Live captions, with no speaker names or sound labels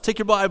Take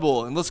your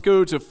Bible and let's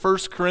go to 1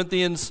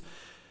 Corinthians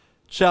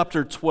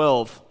chapter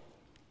 12.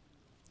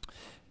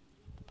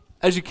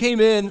 As you came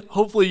in,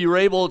 hopefully you were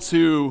able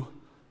to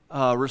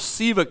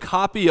receive a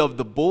copy of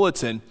the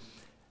bulletin.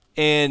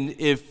 And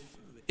if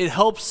it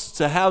helps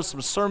to have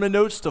some sermon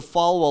notes to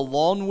follow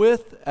along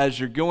with as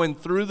you're going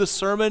through the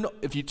sermon,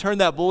 if you turn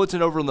that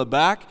bulletin over in the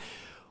back,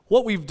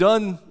 what we've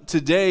done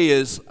today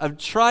is I've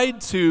tried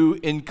to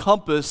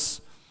encompass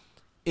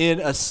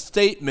in a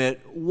statement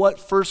what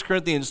 1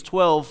 Corinthians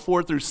 12,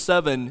 4 through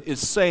 7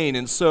 is saying.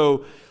 And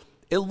so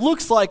it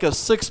looks like a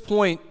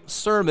 6-point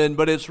sermon,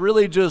 but it's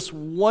really just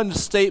one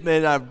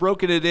statement. I've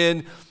broken it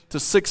in to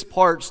 6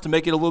 parts to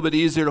make it a little bit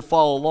easier to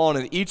follow along.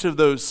 And each of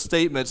those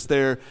statements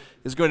there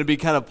is going to be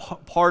kind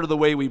of part of the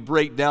way we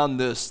break down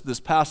this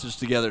passage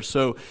together.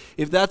 So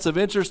if that's of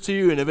interest to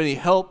you and of any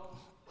help,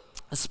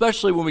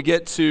 especially when we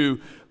get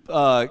to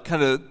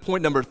kind of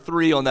point number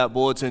 3 on that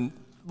bulletin,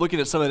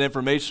 looking at some of that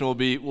information will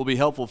be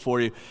helpful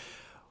for you.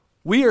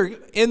 We are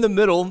in the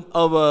middle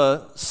of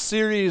a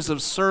series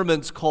of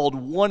sermons called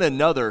One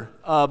Another,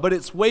 but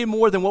it's way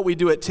more than what we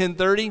do at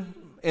 10:30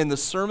 in the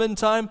sermon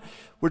time.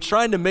 We're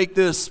trying to make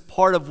this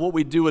part of what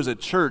we do as a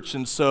church,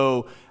 and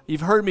so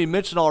you've heard me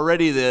mention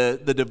already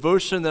the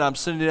devotion that I'm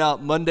sending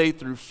out Monday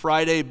through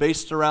Friday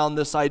based around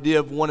this idea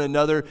of one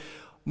another.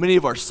 Many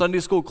of our Sunday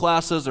school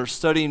classes are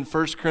studying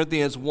 1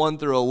 Corinthians 1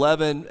 through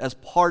 11 as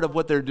part of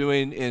what they're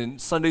doing in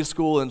Sunday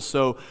school, and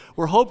so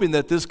we're hoping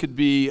that this could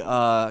be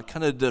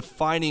kind of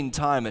defining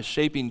time, a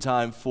shaping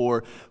time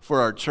for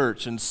our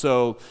church. And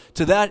so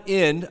to that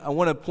end, I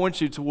want to point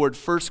you toward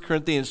 1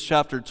 Corinthians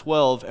chapter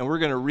 12, and we're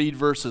going to read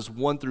verses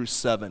 1 through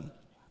 7.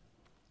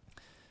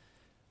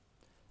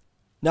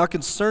 Now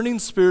concerning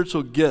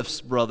spiritual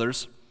gifts,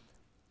 brothers,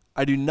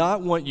 I do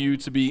not want you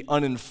to be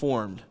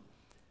uninformed.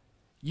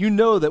 You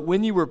know that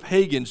when you were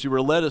pagans, you were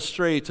led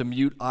astray to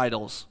mute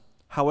idols,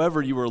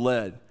 however you were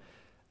led.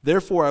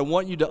 Therefore, I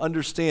want you to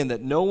understand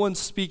that no one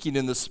speaking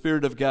in the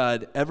Spirit of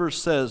God ever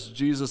says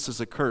Jesus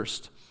is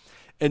accursed,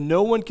 and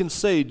no one can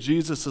say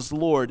Jesus is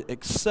Lord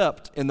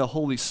except in the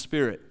Holy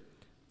Spirit.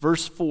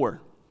 Verse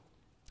 4,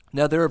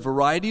 now there are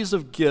varieties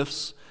of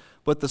gifts,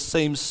 but the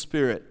same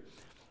Spirit,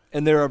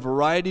 and there are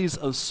varieties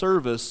of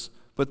service,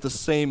 but the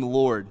same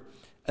Lord,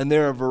 and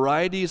there are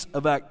varieties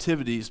of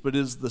activities, but it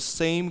is the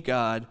same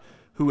God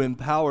who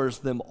empowers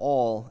them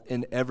all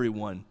in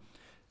everyone.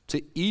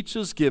 To each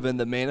is given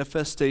the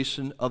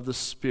manifestation of the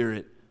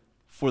Spirit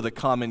for the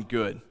common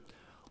good.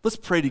 Let's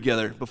pray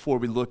together before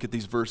we look at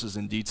these verses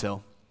in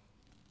detail.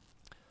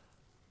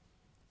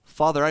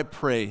 Father, I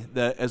pray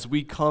that as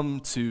we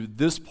come to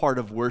this part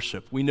of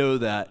worship, we know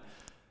that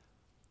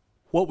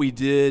what we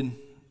did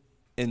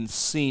in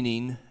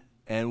singing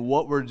and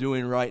what we're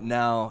doing right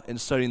now in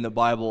studying the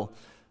Bible,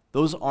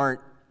 those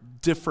aren't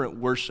different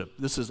worship.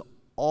 This is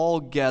all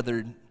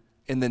gathered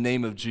in the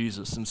name of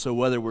Jesus. And so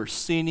whether we're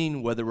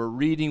singing, whether we're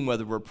reading,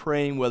 whether we're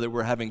praying, whether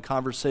we're having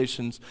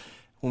conversations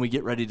when we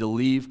get ready to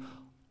leave,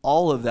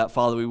 all of that,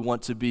 Father, we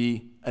want to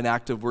be an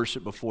act of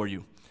worship before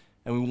you.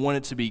 And we want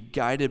it to be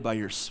guided by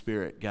your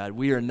Spirit, God.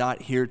 We are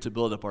not here to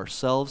build up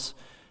ourselves.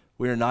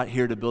 We are not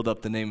here to build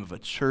up the name of a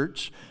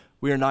church.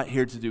 We are not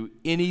here to do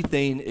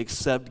anything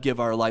except give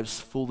our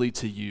lives fully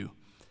to you.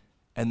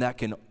 And that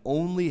can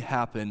only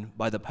happen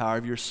by the power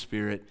of your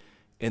Spirit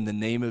in the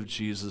name of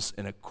Jesus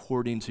and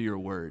according to your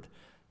word.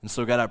 And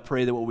so, God, I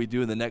pray that what we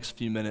do in the next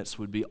few minutes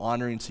would be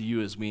honoring to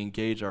you as we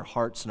engage our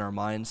hearts and our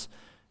minds.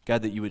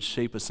 God, that you would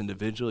shape us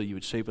individually, you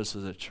would shape us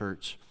as a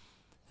church.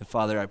 And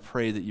Father, I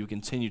pray that you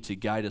continue to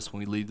guide us when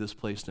we leave this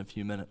place in a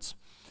few minutes.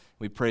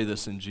 We pray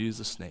this in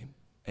Jesus' name.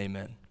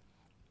 Amen.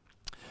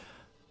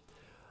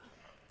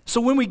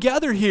 So when we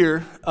gather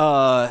here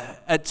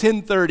at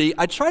 10:30,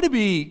 I try to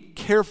be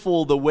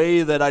careful the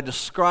way that I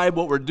describe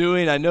what we're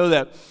doing. I know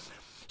that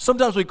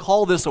sometimes we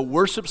call this a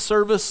worship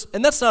service,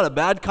 and that's not a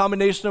bad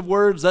combination of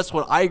words. That's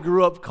what I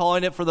grew up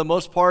calling it for the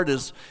most part,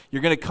 is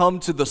you're going to come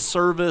to the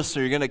service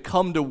or you're going to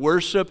come to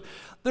worship.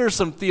 There are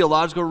some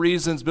theological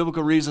reasons,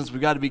 biblical reasons. We've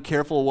got to be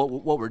careful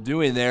what we're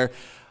doing there.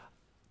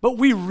 But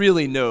we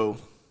really know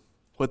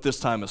what this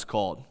time is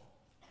called.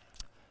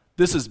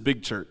 This is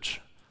big church.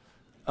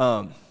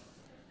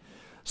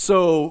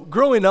 So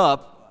growing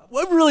up, we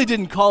really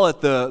didn't call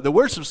it the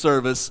worship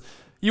service.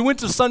 You went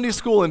to Sunday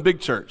school in big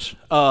church.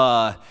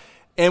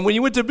 And when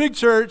you went to big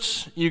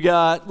church, you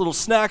got little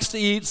snacks to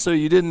eat, so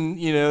you didn't,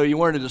 you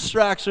weren't a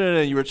distraction,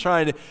 and you were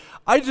trying to,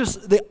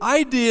 the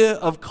idea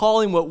of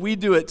calling what we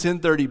do at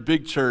 10:30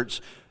 big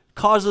church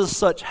causes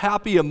such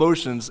happy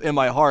emotions in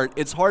my heart.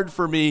 It's hard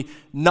for me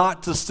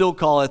not to still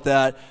call it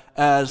that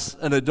as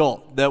an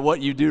adult, that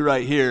what you do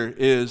right here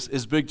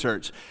is big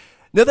church.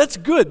 Now that's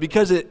good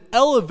because it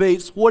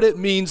elevates what it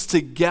means to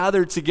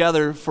gather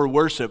together for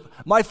worship.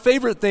 My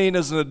favorite thing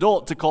as an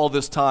adult to call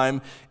this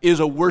time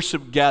is a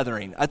worship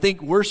gathering. I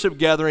think worship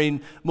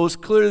gathering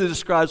most clearly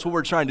describes what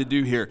we're trying to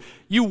do here.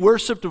 You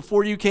worshiped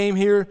before you came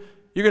here.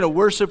 You're going to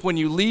worship when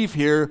you leave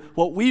here.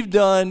 What we've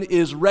done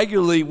is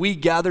regularly we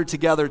gather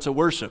together to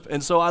worship.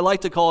 And so I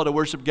like to call it a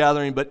worship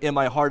gathering, but in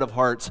my heart of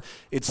hearts,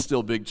 it's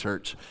still big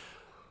church.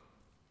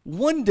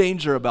 One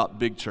danger about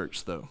big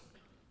church, though,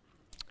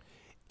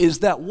 is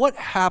that what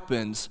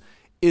happens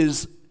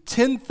is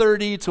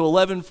 10:30 to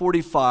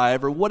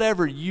 11:45, or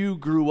whatever you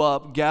grew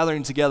up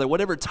gathering together,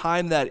 whatever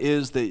time that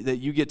is that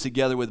you get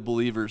together with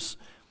believers,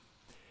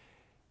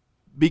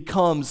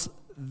 becomes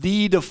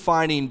the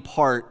defining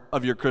part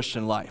of your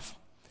Christian life.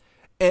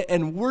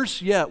 And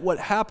worse yet, what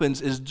happens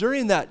is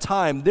during that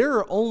time, there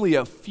are only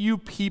a few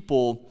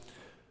people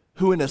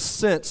who, in a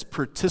sense,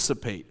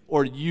 participate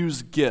or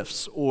use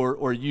gifts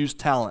or use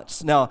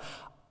talents. Now,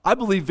 I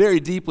believe very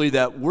deeply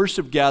that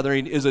worship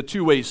gathering is a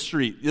two-way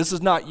street. This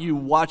is not you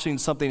watching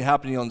something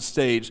happening on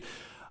stage.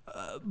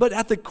 But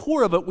at the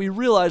core of it, we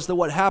realize that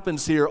what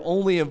happens here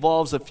only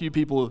involves a few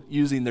people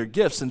using their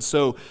gifts. And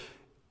so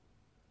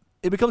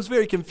it becomes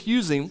very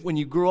confusing when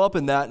you grow up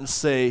in that and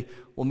say,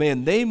 well,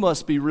 man, they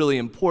must be really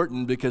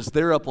important because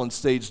they're up on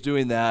stage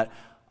doing that.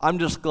 I'm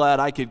just glad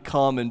I could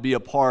come and be a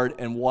part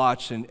and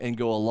watch and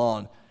go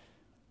along.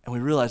 And we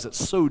realize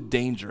it's so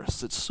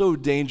dangerous. It's so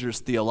dangerous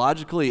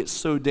theologically. It's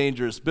so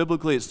dangerous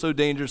biblically. It's so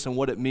dangerous in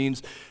what it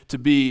means to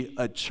be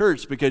a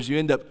church, because you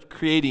end up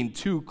creating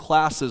two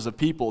classes of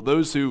people,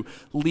 those who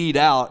lead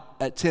out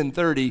at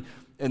 10:30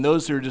 and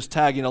those who are just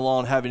tagging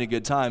along having a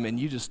good time. And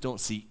you just don't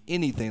see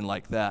anything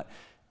like that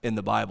in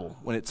the Bible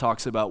when it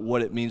talks about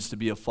what it means to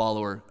be a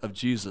follower of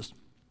Jesus.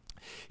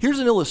 Here's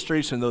an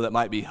illustration, though, that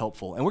might be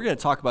helpful. And we're going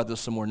to talk about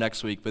this some more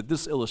next week, but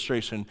this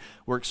illustration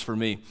works for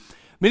me.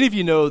 Many of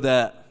you know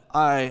that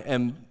I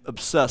am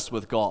obsessed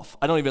with golf.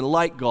 I don't even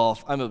like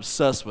golf. I'm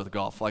obsessed with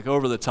golf, like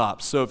over the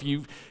top. So if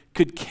you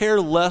could care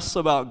less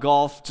about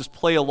golf, just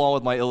play along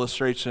with my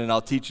illustration and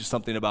I'll teach you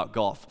something about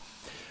golf.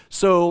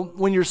 So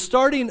when you're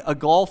starting a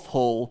golf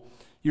hole,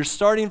 you're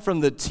starting from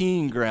the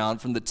teeing ground,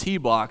 from the tee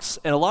box,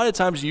 and a lot of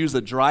times you use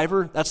the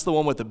driver. That's the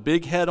one with the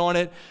big head on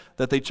it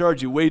that they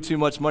charge you way too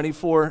much money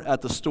for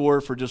at the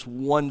store for just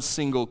one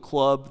single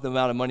club. The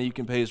amount of money you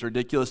can pay is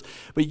ridiculous.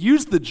 But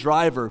use the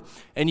driver,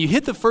 and you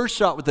hit the first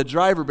shot with the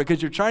driver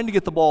because you're trying to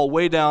get the ball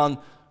way down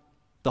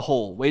the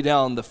hole, way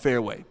down the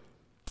fairway.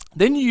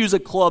 Then you use a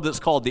club that's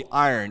called the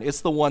iron.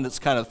 It's the one that's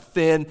kind of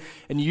thin,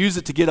 and you use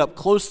it to get up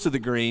close to the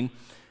green.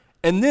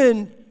 And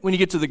then when you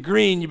get to the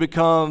green, you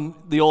become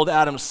the old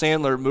Adam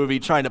Sandler movie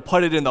trying to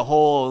put it in the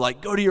hole,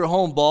 like go to your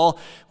home ball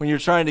when you're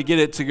trying to get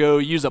it to go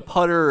use a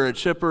putter or a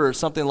chipper or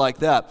something like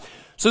that.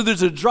 So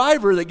there's a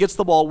driver that gets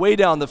the ball way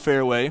down the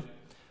fairway.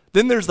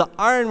 Then there's the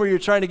iron where you're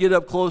trying to get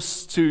up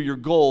close to your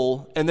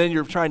goal, and then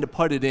you're trying to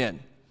put it in.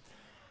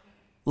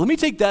 Let me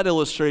take that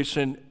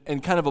illustration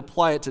and kind of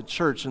apply it to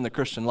church and the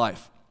Christian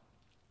life.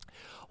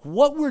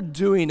 What we're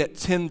doing at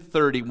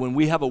 10:30 when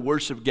we have a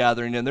worship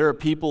gathering and there are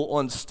people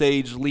on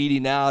stage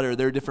leading out, or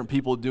there are different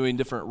people doing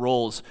different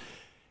roles,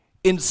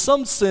 in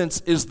some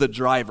sense is the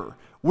driver.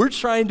 We're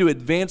trying to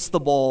advance the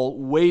ball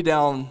way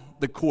down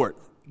the court.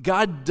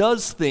 God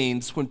does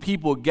things when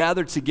people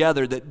gather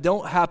together that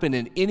don't happen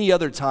in any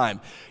other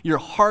time. Your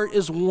heart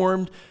is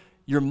warmed,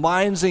 your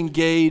mind's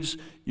engaged,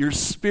 your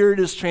spirit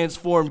is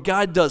transformed.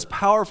 God does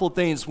powerful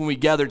things when we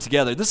gather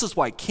together. This is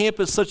why camp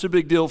is such a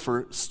big deal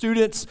for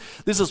students.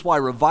 This is why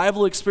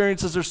revival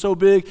experiences are so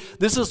big.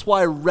 This is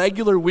why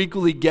regular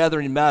weekly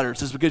gathering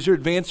matters, is because you're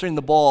advancing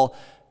the ball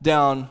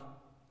down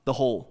the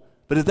hole.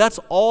 But if that's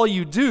all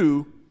you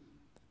do,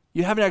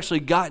 you haven't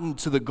actually gotten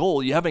to the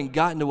goal. You haven't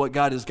gotten to what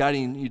God is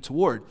guiding you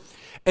toward.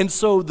 And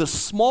so the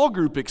small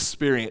group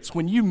experience,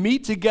 when you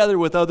meet together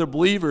with other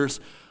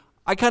believers,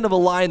 I kind of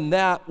align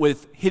that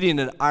with hitting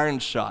an iron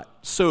shot.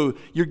 So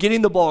you're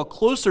getting the ball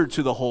closer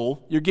to the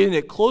hole. You're getting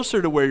it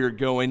closer to where you're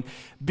going.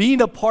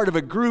 Being a part of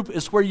a group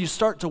is where you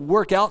start to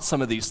work out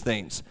some of these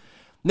things.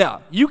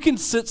 Now, you can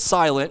sit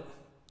silent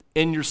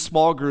in your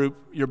small group,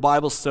 your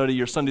Bible study,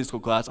 your Sunday school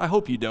class. I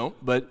hope you don't,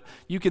 but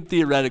you can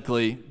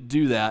theoretically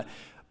do that.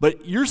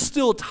 But you're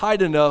still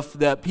tight enough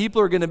that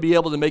people are going to be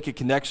able to make a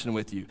connection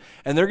with you.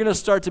 And they're going to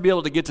start to be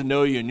able to get to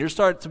know you. And you're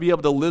starting to be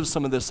able to live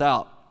some of this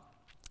out.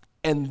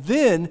 And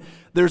then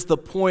there's the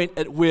point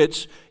at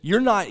which you're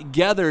not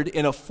gathered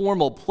in a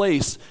formal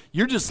place.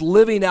 You're just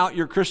living out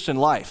your Christian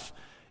life.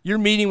 You're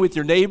meeting with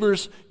your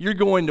neighbors. You're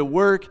going to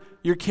work.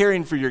 You're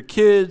caring for your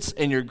kids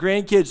and your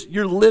grandkids.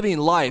 You're living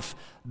life.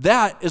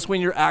 That is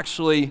when you're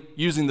actually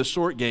using the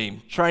short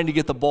game, trying to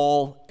get the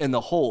ball in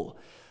the hole.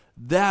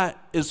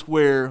 That is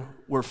where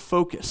we're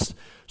focused.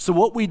 So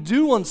what we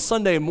do on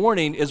Sunday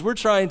morning is we're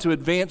trying to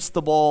advance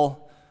the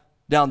ball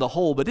down the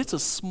hole, but it's a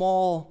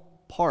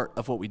small part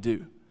of what we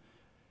do.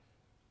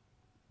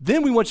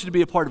 Then we want you to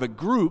be a part of a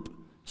group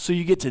so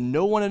you get to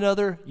know one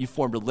another, you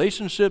form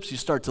relationships, you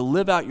start to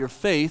live out your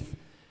faith.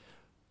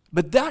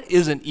 But that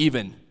isn't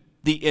even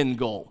the end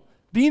goal.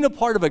 Being a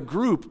part of a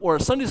group or a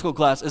Sunday school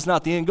class is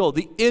not the end goal.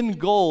 The end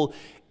goal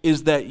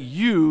is that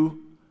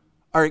you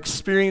are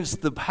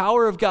experiencing the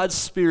power of God's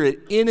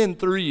Spirit in and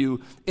through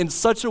you in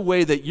such a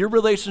way that your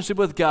relationship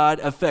with God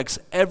affects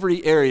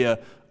every area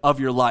of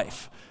your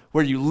life.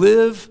 Where you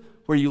live,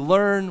 where you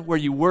learn, where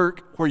you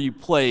work, where you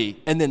play.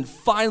 And then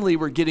finally,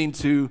 we're getting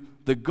to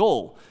the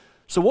goal.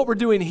 So what we're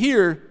doing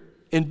here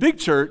in Big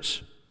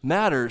Church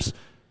matters,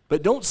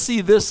 but don't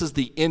see this as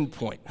the end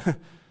point.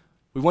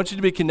 We want you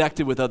to be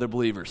connected with other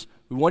believers.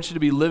 We want you to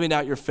be living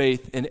out your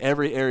faith in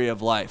every area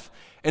of life.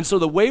 And so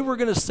the way we're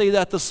going to say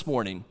that this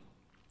morning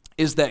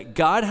is that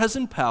God has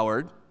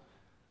empowered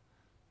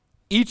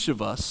each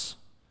of us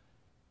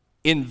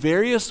in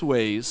various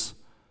ways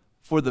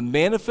for the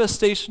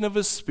manifestation of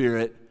His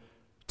Spirit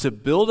to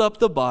build up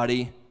the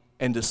body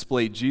and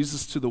display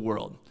Jesus to the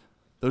world.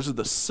 Those are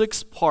the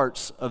 6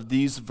 parts of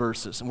these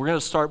verses. And we're going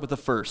to start with the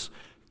first.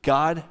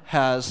 God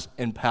has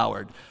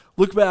empowered.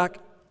 Look back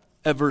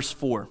at verse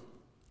 4.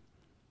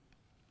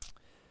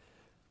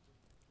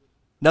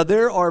 Now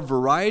there are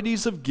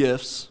varieties of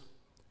gifts,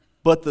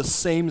 but the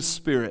same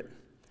Spirit.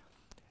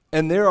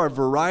 And there are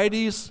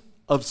varieties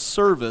of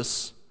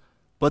service,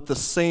 but the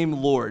same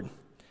Lord.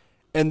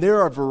 And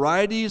there are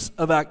varieties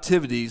of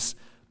activities,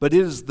 but it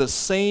is the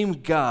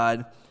same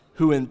God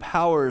who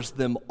empowers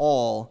them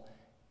all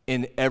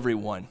in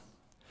everyone.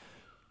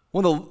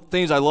 One of the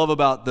things I love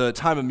about the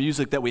time of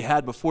music that we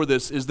had before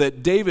this is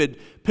that David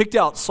picked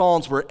out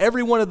songs where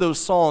every one of those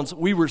songs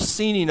we were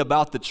singing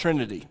about the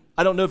Trinity.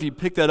 I don't know if you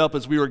picked that up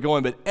as we were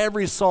going, but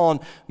every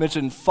song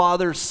mentioned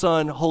Father,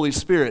 Son, Holy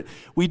Spirit.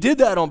 We did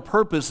that on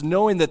purpose,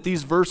 knowing that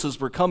these verses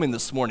were coming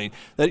this morning,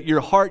 that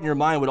your heart and your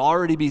mind would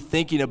already be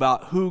thinking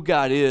about who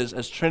God is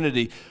as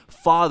Trinity,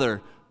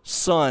 Father,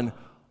 Son,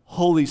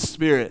 Holy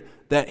Spirit,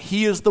 that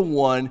He is the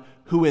one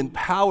who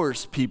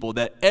empowers people,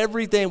 that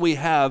everything we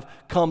have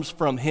comes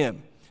from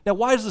Him. Now,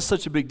 why is this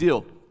such a big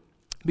deal?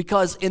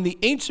 Because in the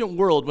ancient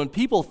world, when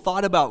people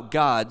thought about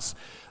gods,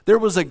 there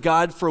was a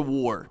God for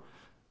war,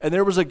 and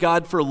there was a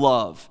God for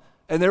love,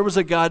 and there was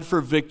a God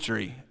for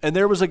victory, and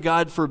there was a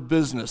God for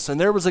business, and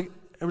there was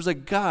a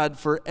God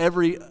for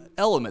every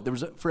element. There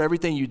was for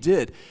everything you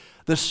did.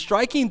 The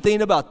striking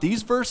thing about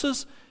these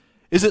verses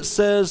is it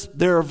says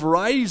there are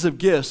varieties of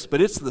gifts,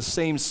 but it's the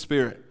same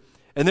Spirit.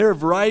 And there are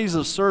varieties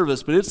of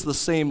service, but it's the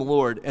same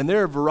Lord. And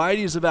there are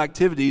varieties of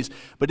activities,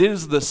 but it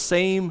is the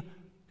same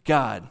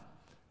God.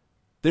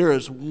 There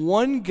is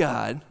one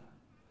God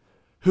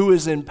who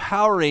is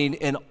empowering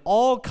in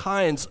all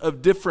kinds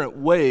of different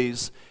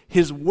ways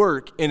His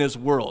work in His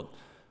world.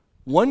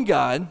 One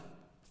God,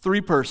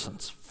 3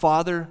 persons,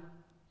 Father,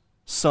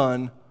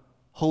 Son,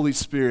 Holy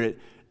Spirit,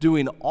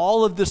 doing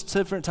all of this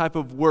different type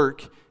of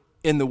work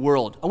in the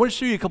world. I want to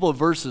show you a couple of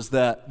verses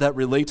that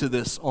relate to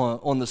this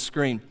on the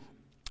screen,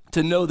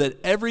 to know that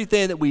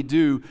everything that we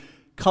do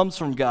comes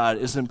from God,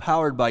 is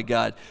empowered by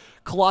God.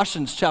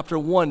 Colossians chapter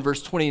 1,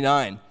 verse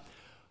 29.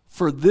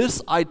 For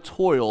this I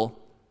toil,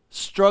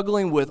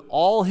 struggling with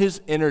all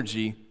His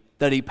energy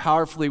that He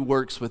powerfully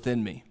works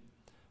within me.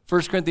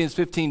 1 Corinthians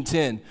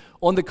 15:10.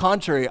 On the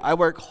contrary, I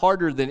work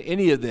harder than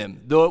any of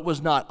them, though it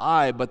was not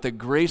I, but the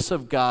grace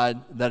of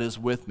God that is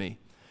with me.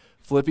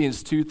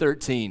 Philippians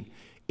 2:13.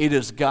 It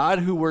is God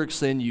who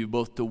works in you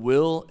both to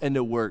will and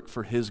to work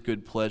for His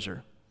good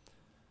pleasure.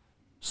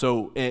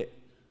 So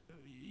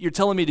you're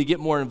telling me to get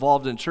more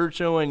involved in church,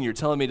 Owen. You're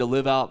telling me to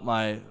live out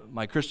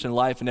my Christian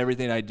life and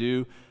everything I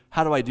do.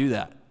 How do I do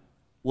that?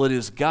 Well, it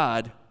is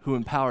God who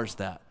empowers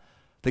that.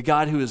 The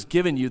God who has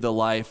given you the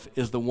life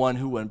is the one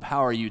who will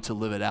empower you to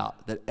live it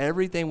out. That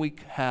everything we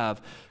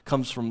have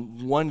comes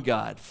from one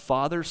God,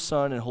 Father,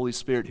 Son, and Holy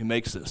Spirit, who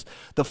makes this.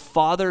 The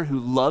Father who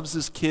loves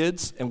His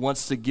kids and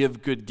wants to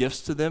give good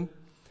gifts to them.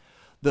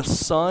 The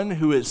Son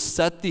who has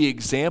set the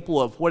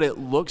example of what it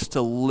looks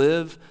to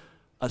live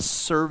a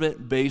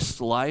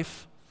servant-based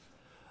life.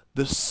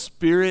 The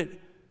Spirit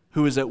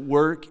who is at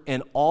work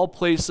in all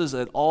places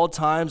at all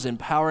times,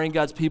 empowering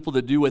God's people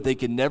to do what they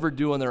can never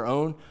do on their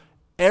own.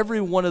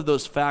 Every one of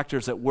those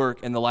factors at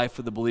work in the life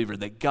of the believer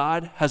that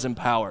God has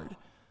empowered.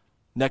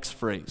 Next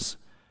phrase.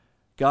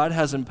 God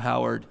has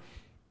empowered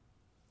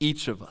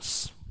each of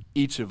us.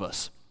 Each of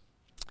us.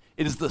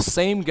 It is the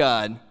same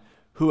God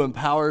who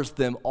empowers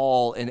them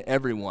all and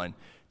everyone.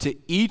 To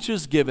each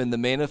is given the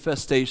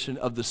manifestation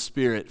of the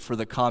Spirit for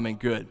the common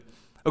good.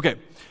 Okay,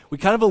 we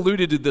kind of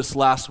alluded to this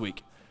last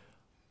week.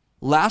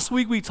 Last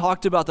week we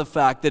talked about the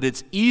fact that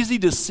it's easy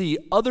to see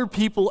other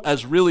people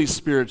as really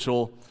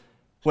spiritual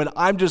when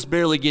I'm just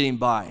barely getting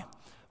by.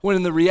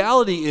 When the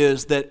reality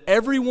is that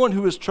everyone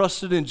who is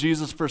trusted in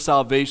Jesus for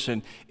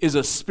salvation is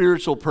a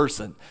spiritual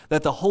person,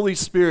 that the Holy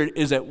Spirit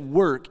is at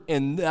work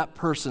in that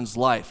person's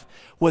life.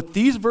 What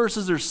these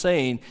verses are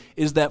saying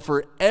is that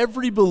for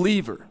every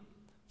believer,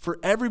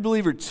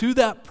 to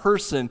that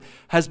person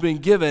has been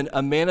given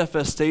a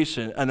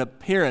manifestation, an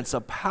appearance,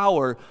 a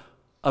power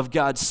of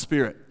God's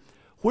Spirit.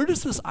 Where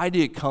does this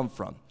idea come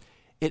from?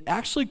 It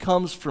actually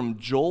comes from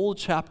Joel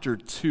chapter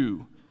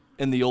 2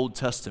 in the Old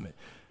Testament.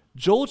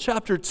 Joel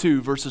chapter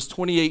 2, verses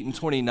 28 and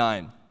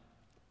 29.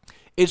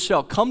 It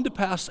shall come to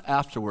pass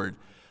afterward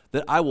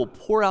that I will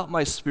pour out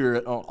my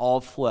Spirit on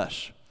all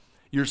flesh.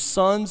 Your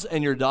sons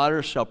and your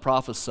daughters shall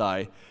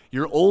prophesy.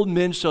 Your old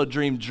men shall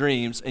dream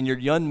dreams, and your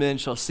young men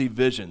shall see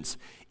visions.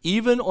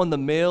 Even on the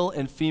male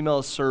and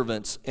female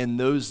servants in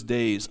those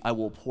days I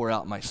will pour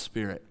out my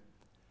Spirit.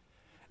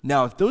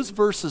 Now, if those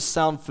verses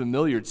sound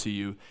familiar to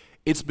you,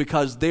 It's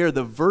because they're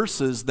the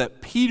verses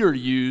that Peter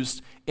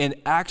used in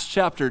Acts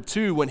chapter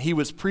 2 when he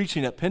was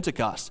preaching at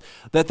Pentecost.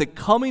 That the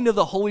coming of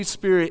the Holy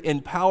Spirit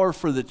in power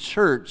for the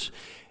church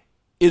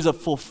is a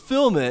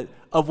fulfillment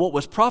of what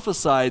was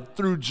prophesied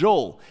through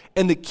Joel.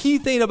 And the key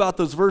thing about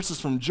those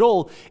verses from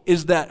Joel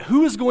is that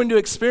who is going to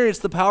experience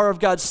the power of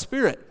God's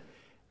Spirit?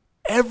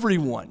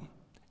 Everyone.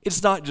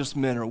 It's not just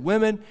men or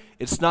women.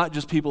 It's not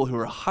just people who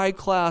are high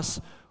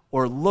class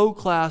or low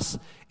class.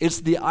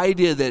 It's the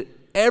idea that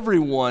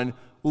everyone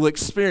will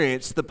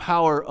experience the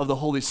power of the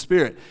Holy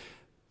Spirit.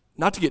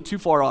 Not to get too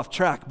far off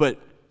track, but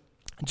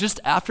just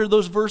after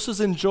those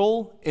verses in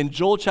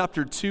Joel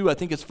chapter 2, I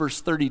think it's verse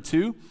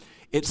 32,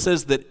 it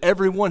says that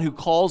everyone who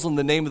calls on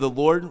the name of the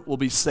Lord will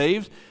be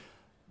saved.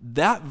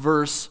 That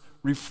verse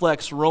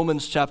reflects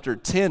Romans chapter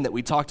 10 that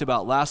we talked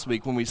about last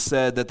week when we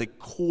said that the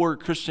core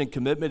Christian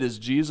commitment is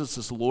Jesus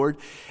as Lord.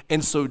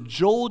 And so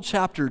Joel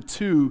chapter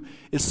 2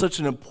 is such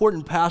an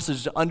important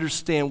passage to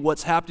understand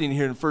what's happening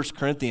here in 1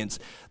 Corinthians,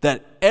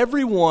 that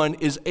everyone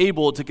is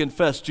able to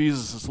confess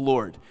Jesus as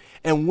Lord.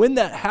 And when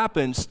that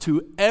happens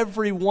to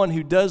everyone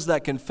who does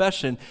that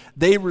confession,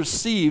 they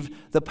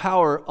receive the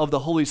power of the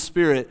Holy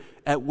Spirit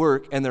at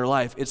work in their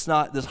life. It's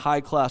not this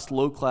high class,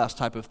 low class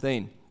type of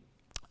thing.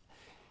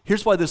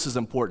 Here's why this is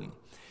important.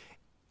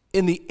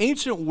 In the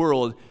ancient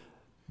world,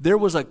 there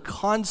was a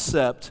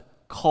concept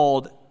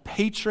called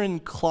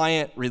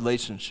patron-client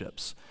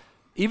relationships.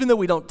 Even though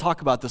we don't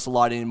talk about this a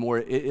lot anymore,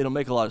 it'll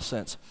make a lot of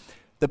sense.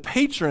 The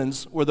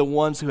patrons were the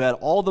ones who had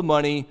all the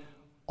money,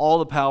 all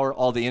the power,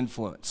 all the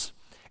influence.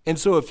 And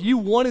so if you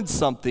wanted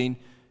something,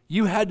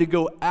 you had to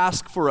go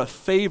ask for a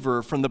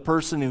favor from the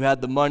person who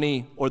had the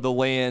money or the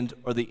land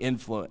or the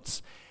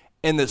influence.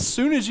 And as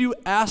soon as you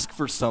asked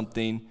for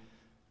something,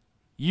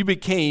 you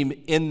became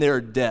in their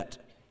debt.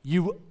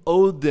 You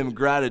owed them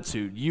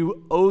gratitude.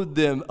 You owed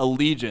them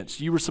allegiance.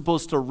 You were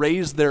supposed to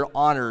raise their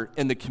honor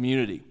in the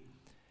community.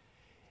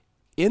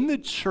 In the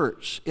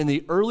church, in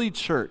the early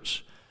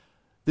church,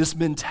 this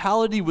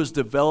mentality was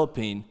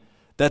developing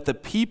that the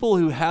people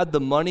who had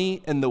the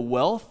money and the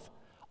wealth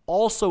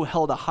also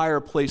held a higher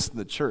place in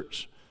the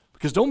church.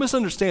 Because don't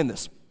misunderstand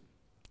this.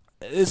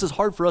 This is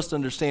hard for us to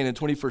understand in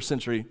 21st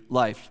century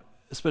life,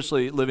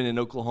 especially living in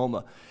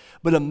Oklahoma.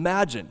 But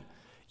imagine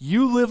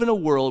you live in a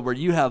world where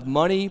you have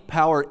money,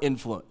 power,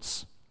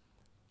 influence.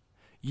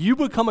 You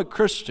become a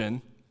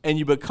Christian and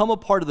you become a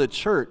part of the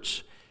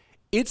church.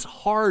 It's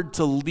hard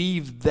to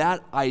leave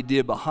that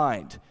idea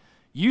behind.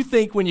 You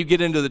think when you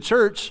get into the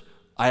church,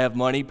 I have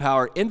money,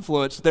 power,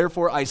 influence,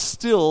 therefore I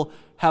still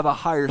have a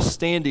higher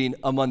standing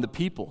among the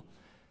people.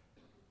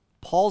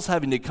 Paul's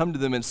having to come to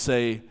them and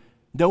say,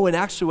 no, in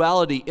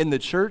actuality, in the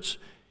church,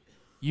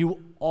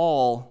 you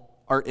all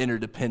are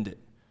interdependent.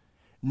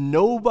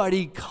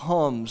 Nobody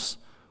comes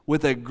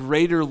with a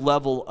greater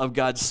level of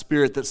God's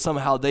Spirit that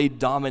somehow they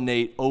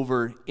dominate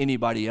over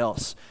anybody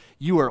else.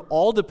 You are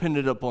all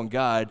dependent upon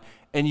God,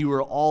 and you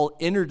are all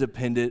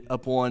interdependent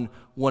upon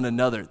one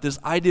another. This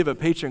idea of a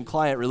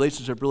patron-client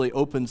relationship really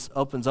opens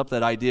up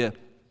that idea.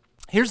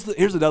 Here's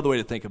another way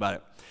to think about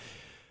it.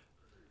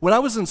 When I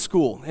was in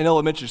school, in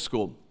elementary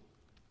school,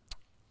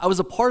 I was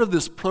a part of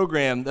this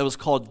program that was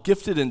called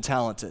Gifted and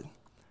Talented.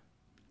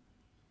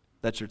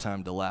 That's your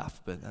time to laugh,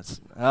 but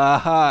that's,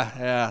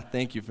 yeah,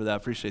 thank you for that,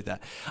 appreciate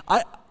that.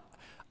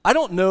 I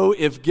don't know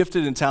if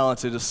Gifted and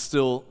Talented is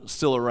still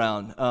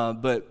around,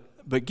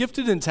 but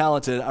Gifted and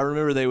Talented, I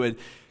remember they would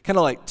kind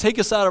of like take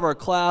us out of our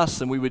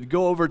class and we would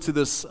go over to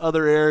this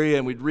other area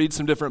and we'd read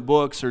some different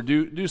books or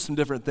do some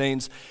different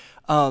things.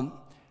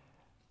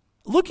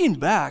 Looking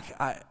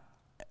back,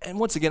 and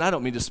once again, I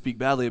don't mean to speak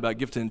badly about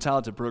Gifted and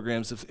Talented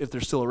programs if they're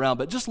still around,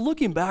 but just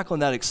looking back on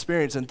that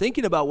experience and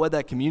thinking about what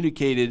that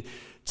communicated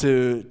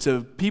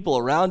to people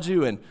around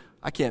you, and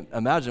I can't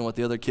imagine what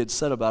the other kids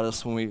said about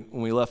us when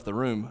we left the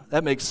room.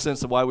 That makes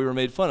sense of why we were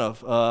made fun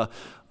of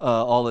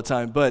all the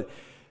time. But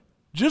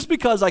just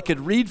because I could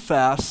read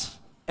fast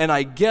and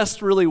I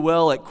guessed really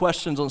well at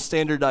questions on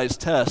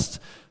standardized tests,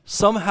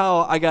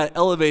 somehow I got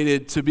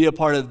elevated to be a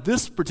part of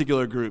this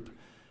particular group.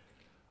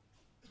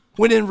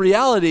 When in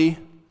reality,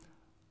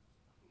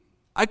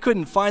 I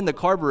couldn't find the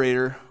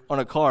carburetor on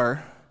a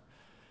car.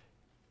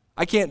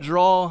 I can't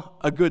draw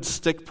a good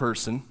stick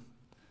person.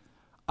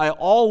 I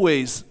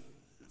always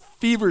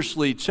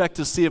feverishly check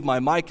to see if my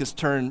mic is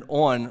turned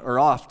on or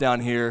off down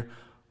here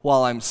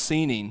while I'm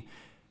singing.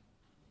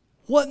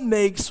 What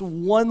makes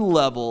one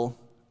level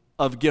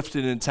of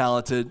Gifted and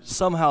Talented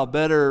somehow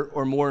better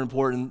or more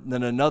important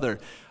than another?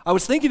 I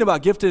was thinking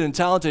about Gifted and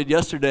Talented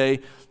yesterday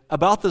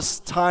about this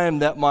time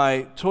that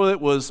my toilet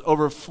was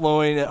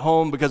overflowing at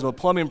home because of a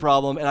plumbing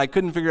problem, and I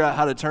couldn't figure out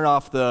how to turn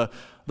off the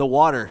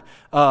water.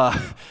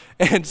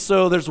 And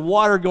so there's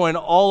water going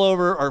all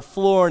over our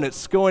floor, and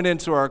it's going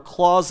into our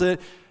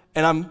closet.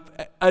 And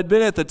I'd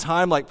been at the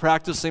time like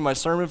practicing my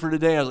sermon for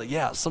today. And I was like,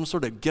 yeah, some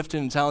sort of gifted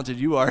and talented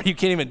you are. You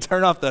can't even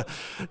turn off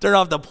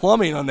the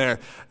plumbing on there.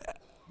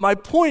 My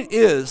point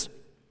is,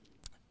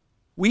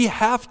 We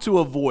have to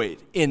avoid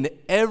in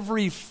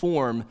every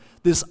form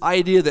this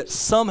idea that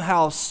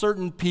somehow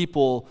certain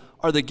people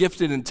are the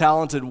gifted and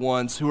talented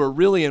ones who are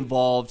really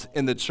involved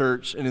in the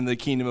church and in the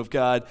kingdom of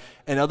God,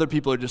 and other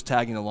people are just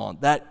tagging along.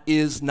 That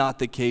is not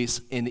the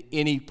case in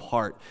any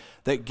part.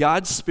 That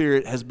God's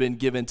Spirit has been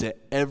given to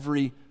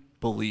every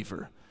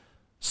believer.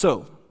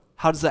 So,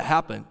 how does that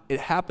happen? It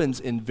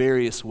happens in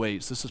various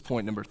ways. This is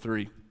point number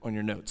 3 on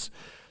your notes.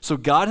 So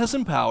God has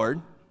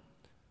empowered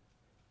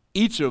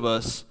each of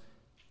us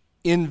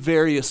in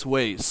various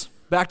ways.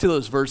 Back to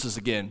those verses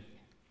again.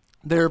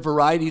 There are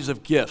varieties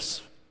of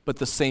gifts, but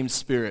the same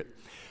Spirit.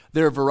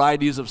 There are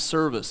varieties of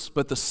service,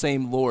 but the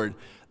same Lord.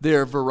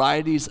 There are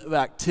varieties of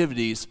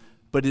activities,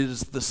 but it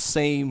is the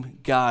same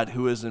God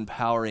who is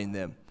empowering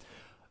them.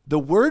 The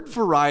word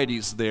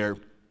varieties there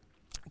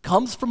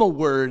comes from a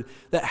word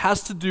that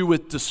has to do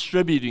with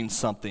distributing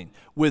something,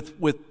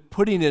 with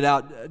putting it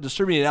out,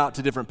 distributing it out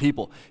to different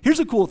people.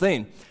 Here's a cool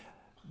thing.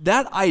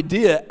 That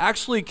idea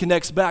actually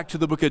connects back to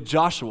the book of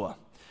Joshua.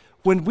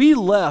 When we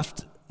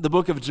left the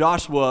book of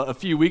Joshua a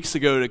few weeks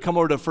ago to come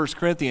over to 1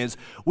 Corinthians,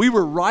 we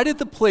were right at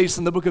the place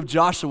in the book of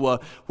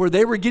Joshua where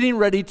they were getting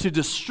ready to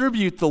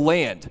distribute the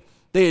land.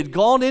 They had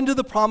gone into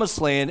the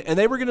promised land, and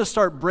they were going to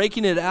start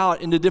breaking it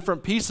out into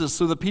different pieces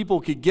so the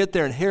people could get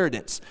their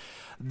inheritance.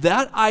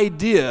 That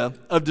idea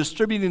of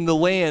distributing the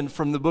land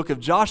from the book of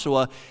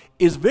Joshua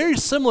is very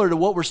similar to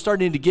what we're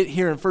starting to get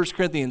here in 1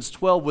 Corinthians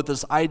 12 with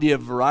this idea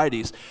of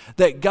varieties,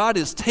 that God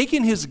has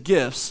taken his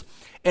gifts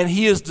and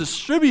he has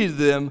distributed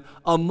them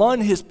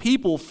among his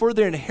people for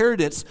their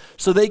inheritance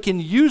so they can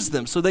use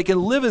them, so they can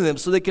live in them,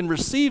 so they can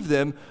receive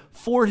them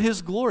for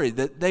his glory,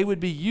 that they would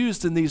be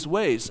used in these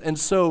ways. And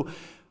so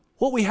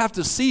what we have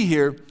to see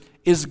here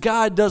is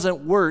God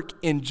doesn't work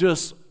in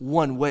just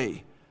one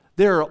way.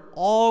 There are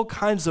all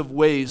kinds of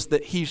ways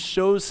that he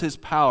shows his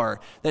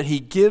power, that he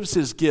gives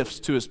his gifts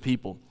to his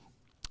people.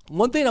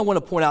 One thing I want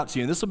to point out to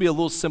you, and this will be a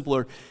little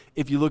simpler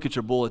if you look at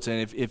your bulletin,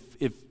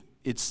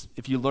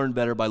 if you learn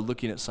better by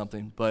looking at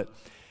something, but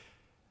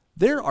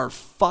there are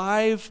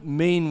 5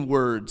 main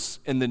words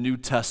in the New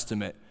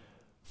Testament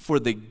for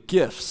the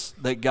gifts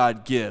that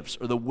God gives,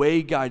 or the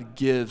way God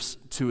gives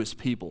to his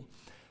people.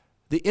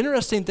 The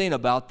interesting thing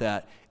about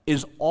that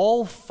is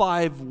all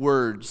 5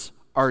 words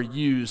are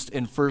used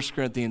in 1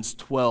 Corinthians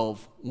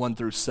 12, 1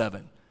 through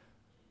 7.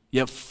 You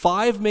have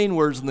 5 main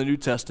words in the New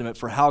Testament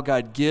for how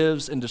God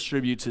gives and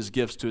distributes his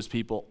gifts to his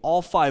people.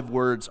 All 5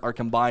 words are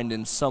combined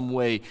in some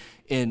way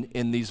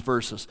in these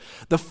verses.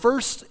 The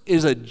first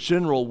is a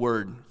general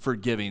word for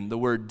giving, the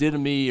word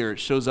didomi, or it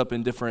shows up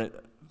in different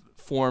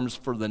forms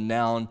for the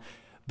noun,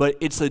 but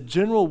it's a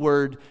general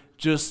word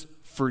just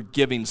for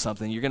giving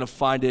something. You're going to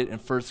find it in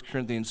 1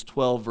 Corinthians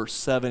 12, verse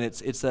 7.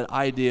 It's that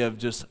idea of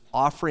just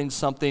offering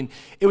something.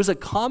 It was a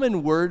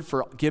common word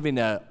for giving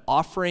an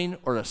offering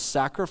or a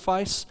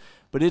sacrifice,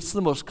 but it's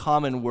the most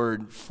common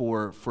word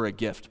for a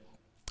gift.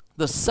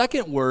 The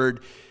second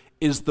word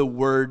is the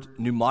word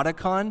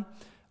pneumatikon.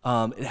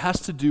 It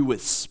has to do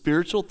with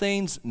spiritual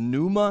things.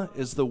 Pneuma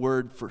is the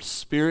word for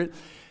spirit.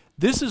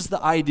 This is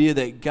the idea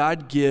that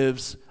God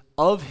gives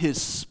of his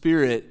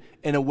Spirit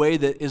in a way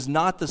that is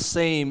not the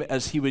same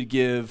as he would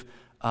give,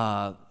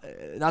 not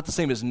the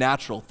same as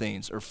natural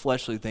things or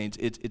fleshly things.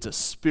 It's a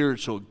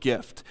spiritual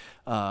gift.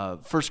 1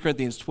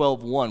 Corinthians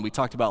 12:1, we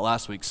talked about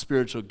last week,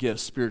 spiritual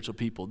gifts, spiritual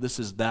people. This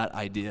is that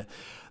idea.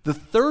 The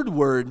third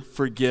word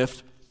for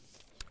gift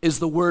is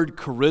the word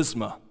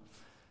charisma.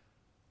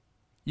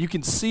 You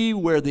can see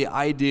where the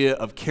idea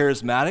of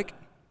charismatic,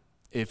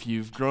 if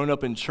you've grown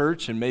up in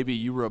church and maybe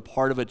you were a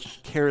part of a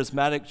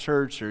charismatic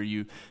church or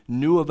you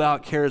knew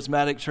about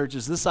charismatic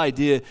churches, this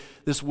idea,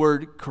 this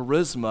word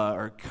charisma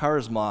or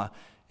charisma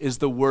is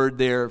the word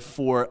there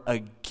for a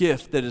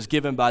gift that is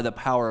given by the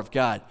power of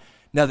God.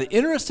 Now, the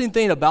interesting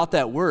thing about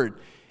that word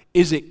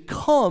is it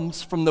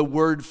comes from the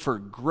word for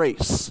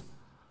grace.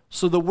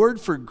 So the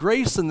word for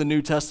grace in the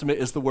New Testament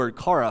is the word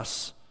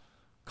charis.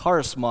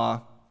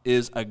 Charisma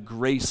is a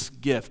grace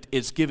gift.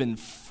 It's given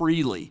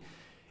freely.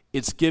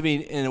 It's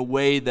giving in a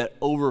way that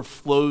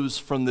overflows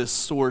from this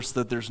source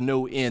that there's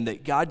no end,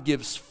 that God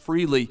gives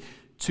freely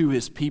to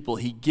his people.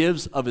 He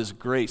gives of his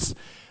grace.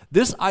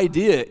 This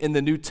idea in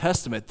the New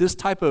Testament, this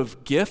type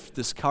of gift,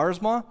 this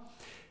charisma,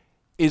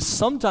 is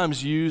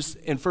sometimes used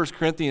in 1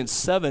 Corinthians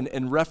 7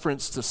 in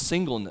reference to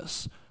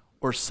singleness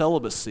or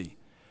celibacy.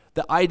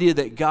 The idea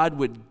that God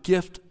would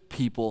gift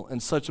people in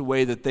such a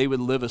way that they would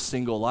live a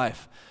single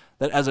life.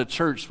 That as a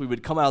church, we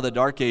would come out of the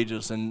dark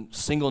ages and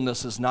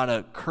singleness is not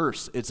a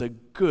curse. It's a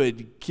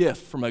good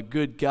gift from a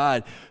good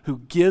God who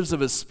gives of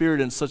his Spirit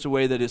in such a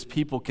way that his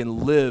people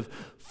can live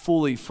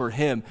fully for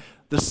him.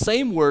 The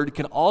same word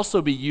can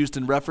also be used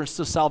in reference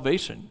to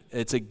salvation.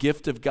 It's a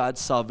gift of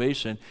God's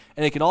salvation.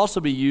 And it can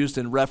also be used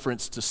in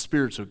reference to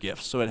spiritual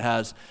gifts. So it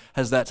has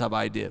that type of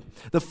idea.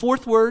 The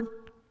fourth word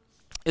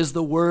is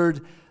the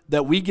word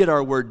that we get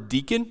our word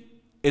deacon.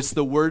 It's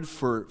the word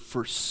for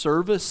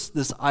service,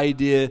 this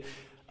idea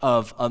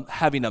of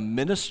having a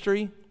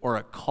ministry or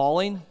a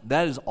calling.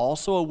 That is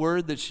also a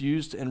word that's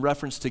used in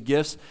reference to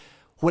gifts.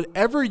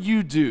 Whatever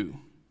you do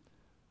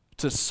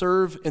to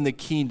serve in the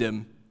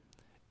kingdom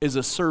is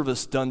a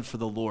service done for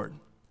the Lord.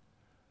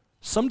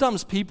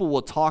 Sometimes people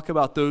will talk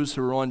about those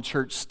who are on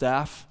church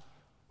staff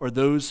or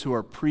those who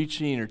are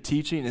preaching or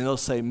teaching, and they'll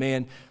say,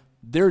 man,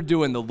 they're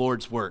doing the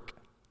Lord's work.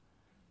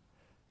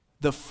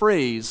 The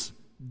phrase,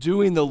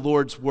 doing the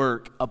Lord's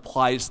work,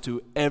 applies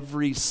to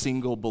every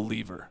single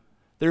believer.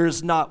 There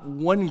is not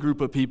one group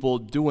of people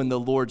doing the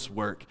Lord's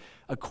work.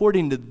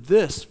 According to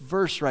this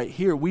verse right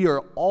here, we are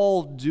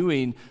all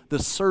doing the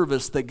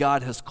service that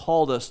God has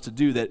called us to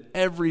do, that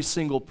every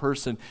single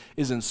person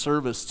is in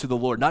service to the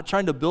Lord, not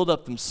trying to build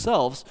up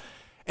themselves.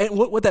 And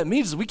what that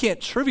means is we can't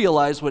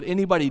trivialize what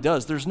anybody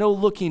does. There's no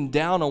looking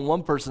down on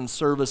one person's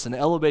service and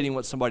elevating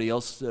what somebody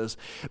else does.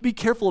 Be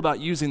careful about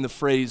using the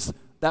phrase,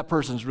 that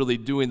person's really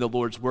doing the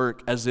Lord's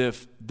work, as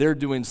if they're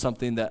doing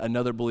something that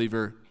another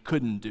believer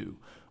couldn't do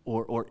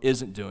or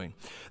isn't doing.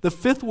 The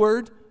fifth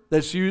word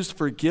that's used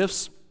for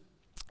gifts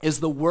is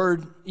the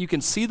word, you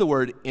can see the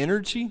word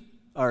energy,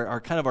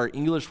 our kind of our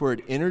English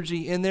word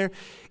energy in there.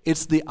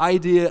 It's the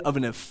idea of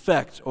an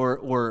effect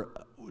or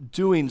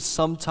doing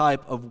some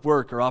type of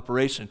work or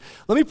operation.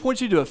 Let me point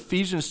you to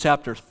Ephesians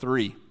chapter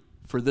 3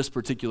 for this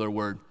particular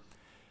word.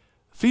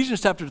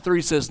 Ephesians chapter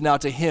 3 says, now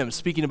to him,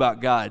 speaking about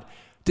God,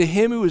 to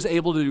him who is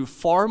able to do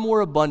far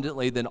more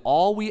abundantly than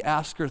all we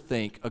ask or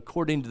think,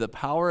 according to the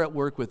power at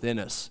work within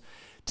us,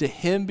 to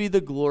him be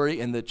the glory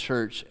in the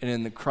church and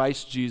in the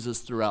Christ Jesus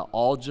throughout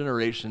all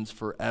generations,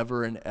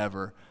 forever and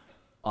ever.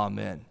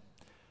 Amen.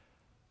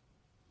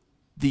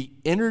 The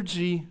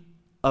energy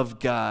of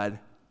God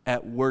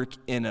at work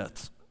in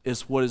us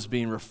is what is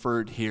being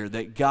referred here,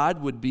 that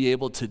God would be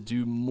able to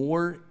do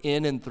more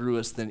in and through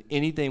us than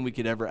anything we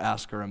could ever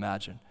ask or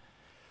imagine.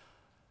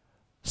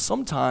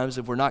 Sometimes,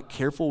 if we're not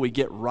careful, we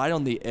get right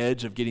on the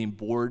edge of getting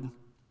bored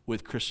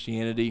with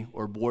Christianity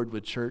or bored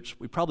with church.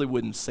 We probably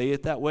wouldn't say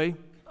it that way.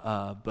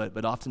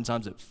 But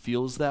oftentimes it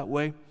feels that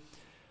way.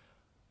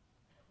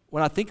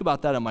 When I think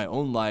about that in my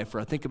own life, or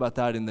I think about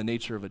that in the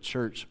nature of a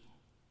church,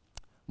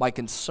 my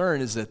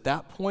concern is at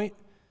that point,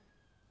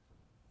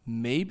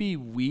 maybe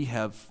we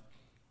have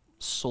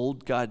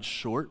sold God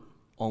short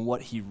on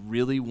what he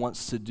really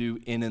wants to do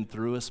in and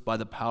through us by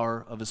the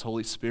power of his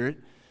Holy Spirit.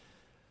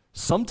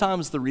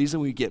 Sometimes the reason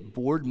we get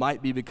bored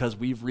might be because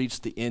we've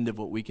reached the end of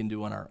what we can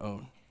do on our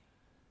own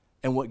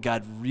and what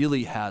God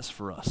really has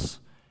for us.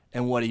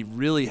 And what he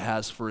really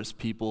has for his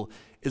people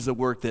is a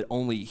work that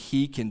only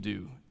he can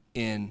do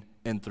in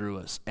and through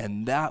us.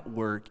 And that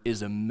work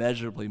is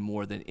immeasurably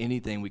more than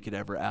anything we could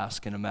ever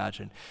ask and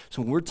imagine.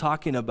 So when we're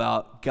talking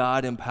about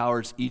God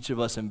empowers each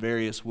of us in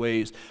various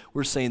ways,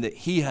 we're saying that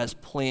he has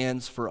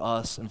plans for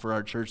us and for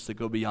our church that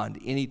go beyond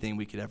anything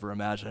we could ever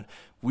imagine.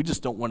 We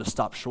just don't want to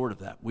stop short of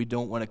that. We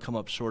don't want to come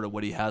up short of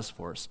what he has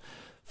for us.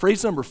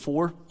 Phrase number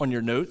 4 on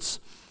your notes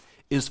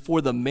is for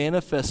the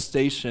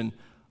manifestation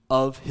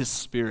of his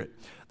Spirit.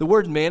 The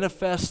word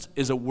manifest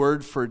is a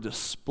word for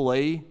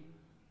display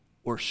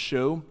or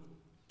show.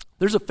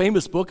 There's a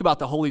famous book about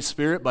the Holy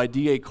Spirit by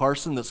D.A.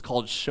 Carson that's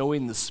called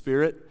Showing the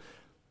Spirit.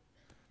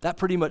 That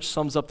pretty much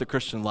sums up the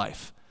Christian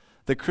life.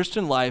 The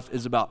Christian life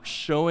is about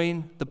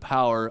showing the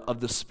power of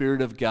the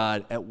Spirit of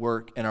God at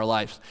work in our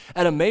lives.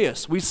 At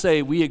Emmaus, we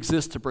say we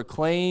exist to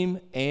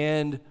proclaim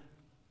and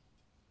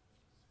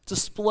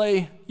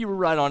display. You were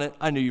right on it.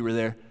 I knew you were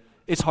there.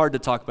 It's hard to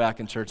talk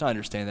back in church. I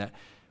understand that.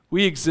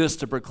 We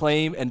exist to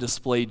proclaim and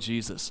display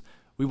Jesus.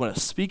 We want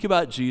to speak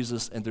about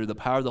Jesus, and through the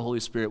power of the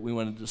Holy Spirit, we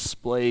want to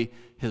display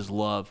his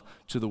love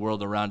to the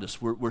world around us.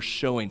 We're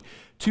showing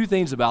 2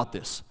 things about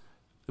this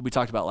that we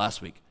talked about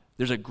last week.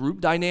 There's a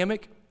group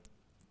dynamic.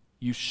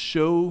 You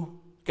show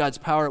God's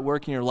power at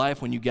work in your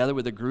life when you gather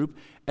with a group,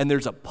 and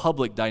there's a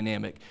public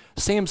dynamic.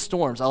 Sam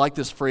Storms, I like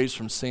this phrase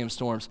from Sam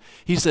Storms.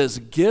 He says,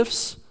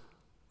 gifts,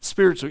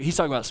 spiritual, he's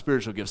talking about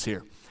spiritual gifts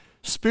here.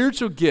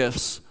 Spiritual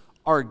gifts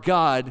are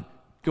God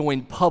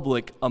going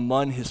public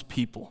among his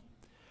people.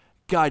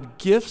 God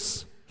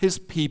gifts his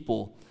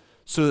people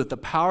so that the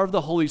power of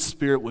the Holy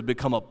Spirit would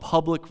become a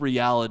public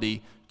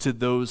reality to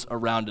those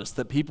around us,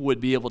 that people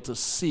would be able to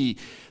see.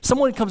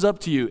 Someone comes up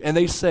to you and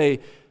they say,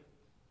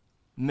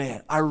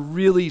 man, I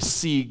really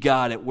see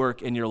God at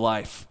work in your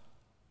life.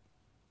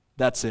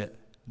 That's it.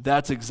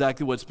 That's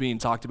exactly what's being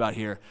talked about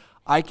here.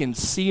 I can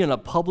see in a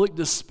public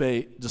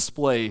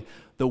display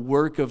the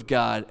work of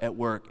God at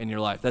work in your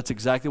life. That's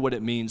exactly what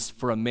it means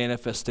for a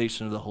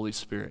manifestation of the Holy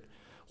Spirit.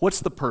 What's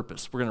the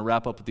purpose? We're going to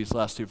wrap up with these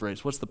last 2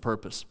 phrases. What's the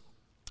purpose?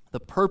 The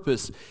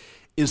purpose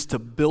is to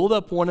build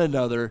up one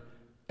another,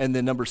 and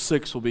then number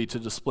 6 will be to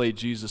display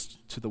Jesus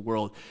to the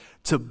world.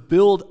 To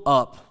build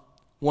up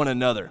one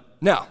another.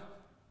 Now,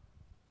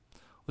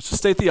 let's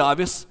just state the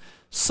obvious.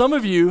 Some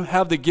of you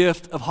have the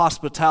gift of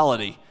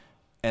hospitality,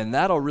 and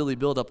that'll really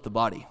build up the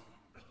body,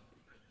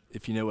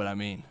 if you know what I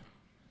mean.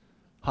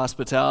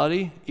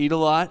 Hospitality, eat a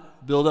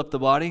lot, build up the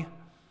body.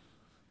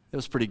 It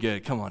was pretty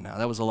good. Come on now.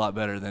 That was a lot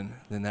better than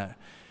that.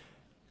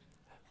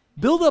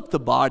 Build up the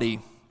body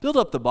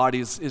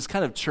is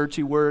kind of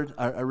churchy word.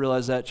 I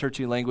realize that,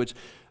 churchy language.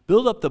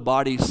 Build up the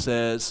body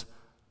says,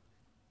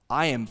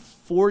 I am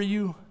for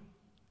you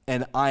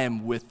and I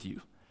am with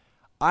you.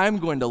 I'm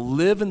going to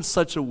live in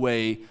such a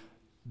way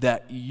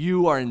that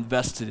you are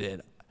invested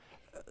in.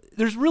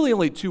 There's really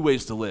only two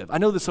ways to live. I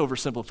know this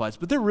oversimplifies,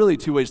 but there are really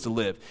two ways to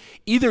live.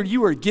 Either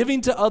you are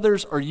giving to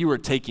others or you are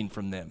taking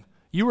from them.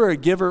 You are a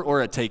giver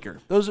or a taker.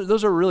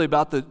 Those are really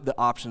about the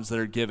options that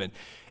are given.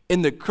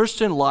 In the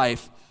Christian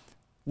life,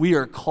 we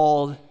are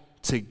called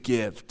to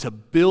give, to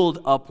build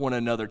up one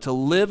another, to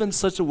live in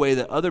such a way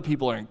that other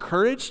people are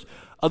encouraged,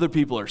 other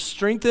people are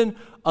strengthened,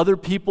 other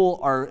people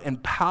are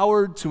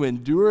empowered to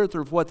endure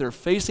through what they're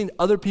facing,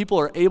 other people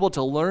are able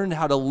to learn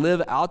how to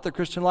live out the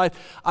Christian life.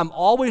 I'm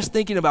always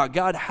thinking about,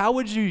 God, how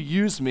would you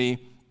use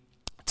me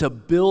to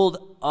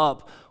build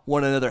up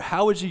one another?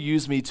 How would you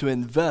use me to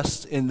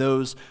invest in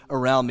those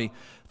around me?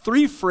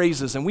 3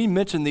 phrases, and we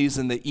mentioned these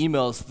in the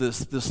emails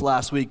this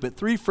last week, but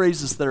 3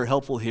 phrases that are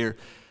helpful here.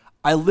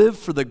 I live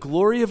for the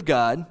glory of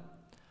God,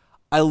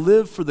 I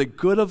live for the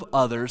good of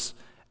others,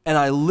 and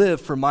I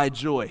live for my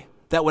joy.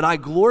 That when I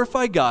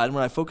glorify God,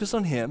 when I focus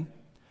on Him,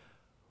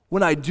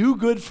 when I do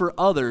good for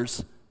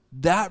others,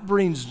 that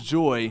brings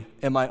joy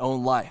in my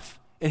own life.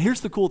 And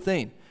here's the cool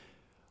thing.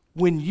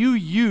 When you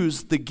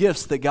use the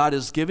gifts that God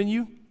has given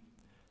you,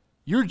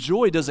 your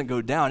joy doesn't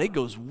go down, it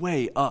goes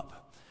way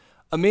up.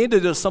 Amanda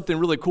does something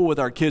really cool with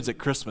our kids at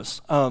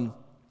Christmas.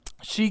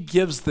 She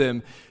gives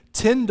them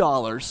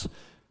 $10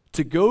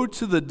 to go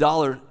to the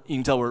dollar. You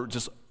can tell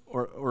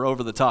we're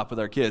over the top with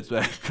our kids,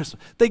 but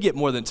they get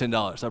more than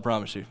 $10, I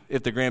promise you.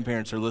 If the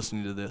grandparents are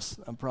listening to this,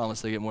 I promise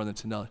they get more than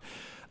 $10.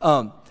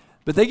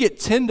 But they get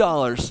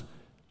 $10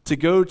 to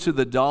go to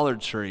the Dollar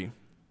Tree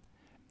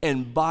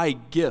and buy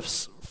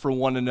gifts for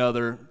one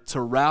another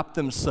to wrap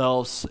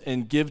themselves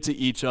and give to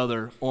each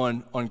other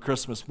on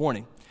Christmas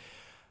morning.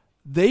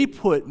 They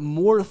put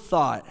more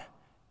thought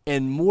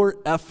and more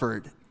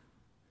effort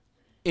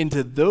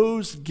into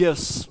those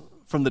gifts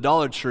from the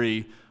Dollar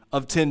Tree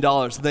of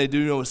 $10 than they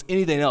do almost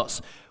anything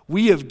else.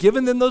 We have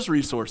given them those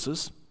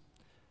resources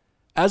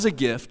as a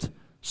gift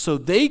so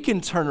they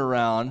can turn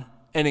around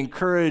and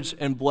encourage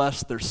and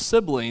bless their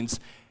siblings.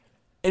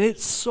 And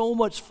it's so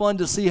much fun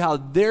to see how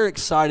they're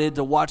excited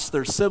to watch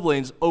their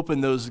siblings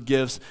open those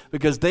gifts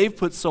because they've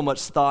put so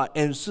much thought,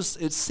 and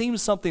it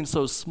seems something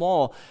so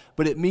small,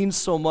 but it means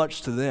so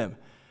much to them.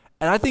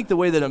 And I think the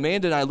way that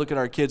Amanda and I look at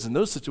our kids in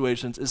those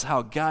situations is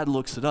how God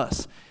looks at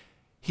us.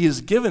 He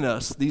has given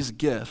us these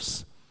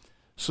gifts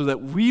so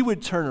that we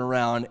would turn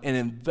around and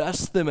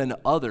invest them in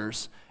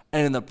others,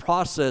 and in the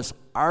process,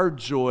 our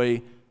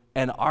joy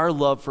and our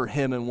love for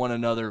Him and one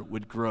another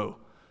would grow.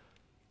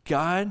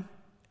 God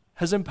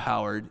has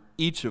empowered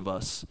each of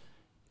us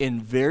in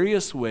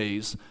various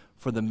ways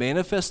for the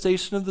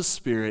manifestation of the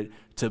Spirit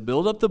to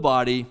build up the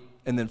body,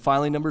 and then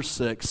finally, number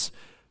 6,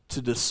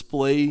 to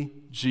display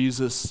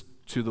Jesus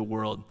to the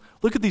world.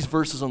 Look at these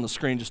verses on the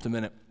screen just a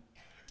minute.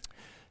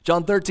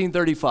 John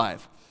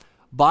 13:35.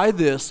 By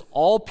this,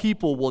 all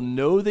people will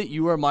know that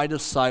you are my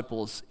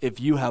disciples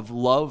if you have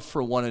love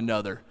for one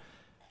another.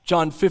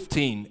 John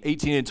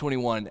 15:18 and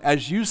 21.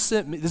 As you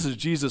sent me, this is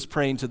Jesus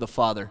praying to the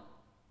Father.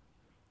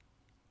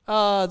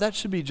 That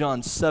should be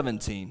John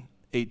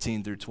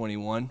 17:18 through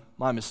 21.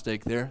 My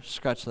mistake there.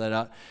 Scratch that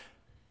out.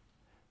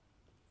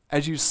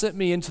 As you sent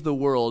me into the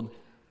world,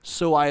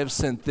 so I have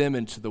sent them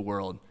into the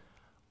world.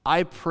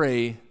 I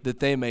pray that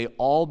they may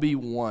all be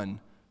one,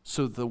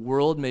 so that the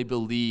world may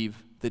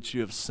believe that you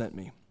have sent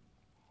me.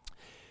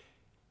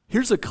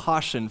 Here's a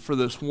caution for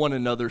this one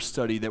another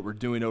study that we're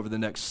doing over the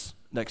next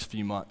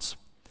few months.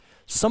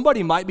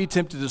 Somebody might be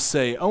tempted to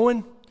say,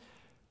 Owen,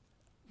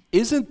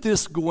 isn't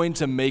this going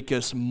to make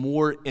us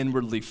more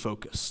inwardly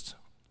focused?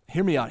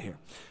 Hear me out here.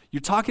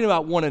 You're talking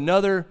about one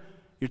another.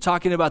 You're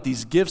talking about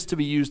these gifts to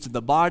be used in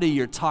the body.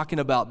 You're talking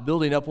about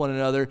building up one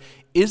another.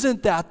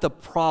 Isn't that the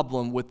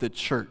problem with the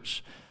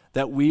church,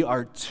 that we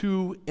are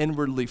too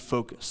inwardly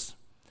focused?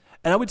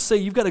 And I would say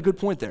you've got a good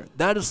point there.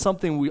 That is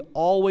something we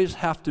always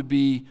have to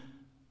be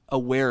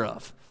aware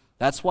of.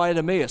 That's why at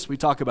Emmaus we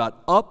talk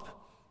about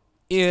up,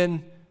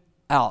 in,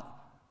 out.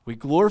 We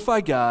glorify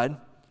God.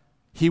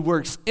 He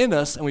works in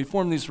us, and we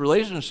form these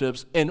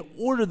relationships in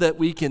order that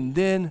we can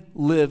then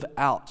live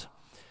out.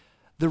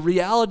 The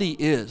reality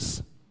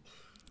is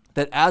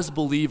that as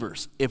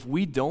believers, if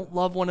we don't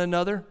love one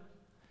another,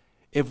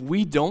 if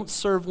we don't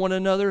serve one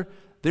another,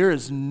 there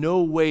is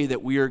no way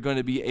that we are going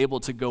to be able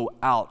to go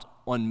out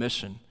on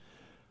mission.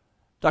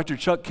 Dr.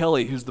 Chuck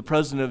Kelly, who's the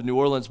president of New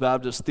Orleans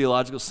Baptist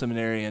Theological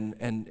Seminary and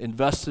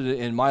invested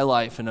in my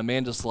life and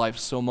Amanda's life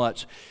so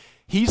much,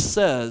 he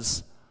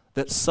says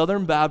that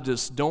Southern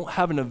Baptists don't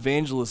have an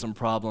evangelism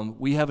problem,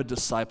 we have a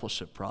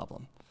discipleship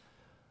problem.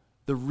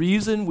 The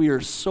reason we are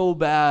so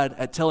bad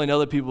at telling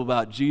other people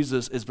about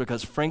Jesus is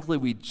because, frankly,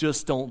 we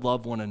just don't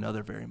love one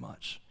another very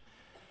much.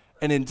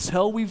 And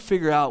until we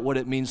figure out what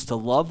it means to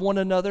love one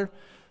another,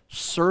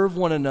 serve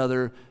one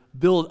another,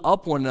 build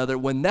up one another,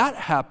 when that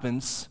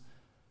happens,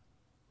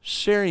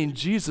 sharing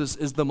Jesus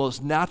is the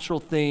most natural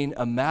thing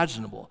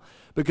imaginable,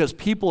 because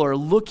people are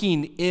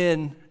looking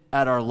in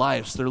at our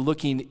lives. They're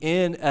looking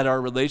in at our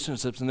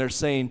relationships, and they're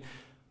saying,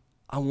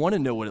 I want to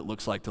know what it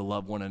looks like to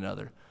love one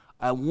another.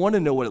 I want to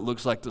know what it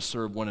looks like to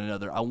serve one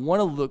another. I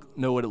want to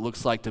know what it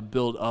looks like to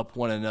build up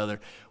one another.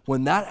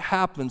 When that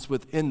happens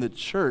within the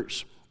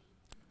church,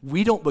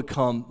 we don't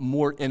become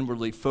more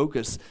inwardly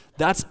focused.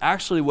 That's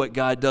actually what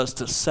God does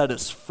to set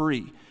us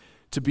free,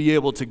 to be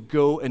able to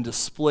go and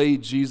display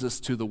Jesus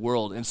to the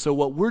world. And so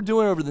what we're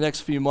doing over the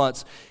next few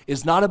months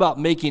is not about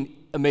making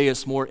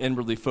Emmaus more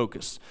inwardly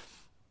focused.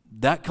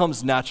 That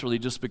comes naturally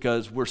just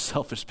because we're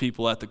selfish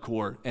people at the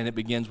core, and it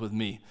begins with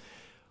me.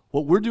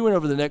 What we're doing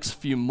over the next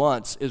few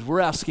months is we're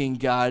asking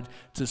God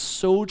to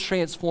so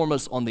transform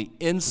us on the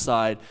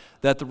inside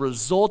that the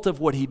result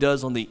of what he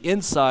does on the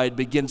inside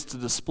begins to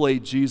display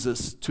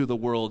Jesus to the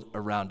world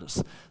around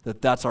us.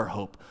 That's our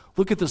hope.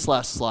 Look at this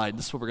last slide.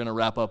 This is what we're going to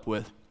wrap up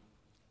with.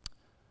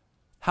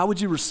 How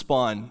would you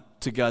respond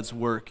to God's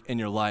work in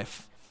your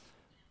life?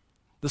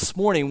 This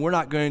morning, we're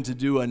not going to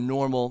do a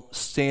normal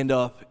stand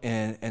up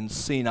and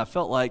sing. I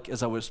felt like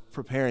as I was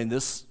preparing,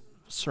 this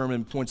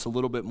sermon points a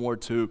little bit more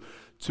to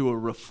a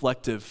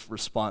reflective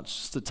response,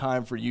 just a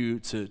time for you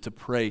to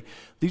pray.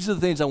 These are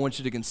the things I want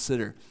you to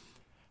consider.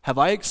 Have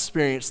I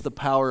experienced the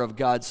power of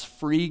God's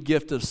free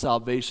gift of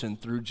salvation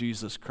through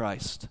Jesus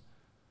Christ?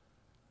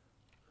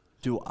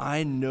 Do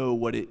I know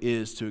what it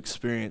is to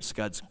experience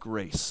God's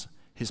grace,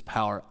 his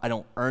power? I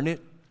don't earn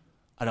it.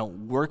 I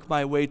don't work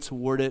my way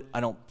toward it.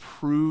 I don't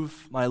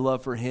prove my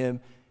love for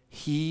him.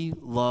 He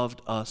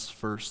loved us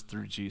first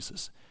through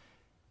Jesus.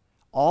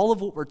 All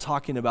of what we're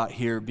talking about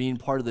here, being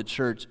part of the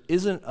church,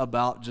 isn't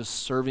about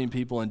just serving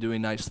people and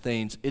doing nice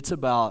things. It's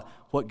about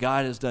what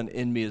God has done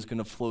in me is going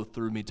to flow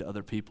through me to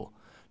other people.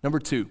 Number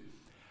 2,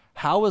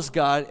 how has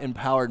God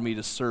empowered me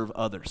to serve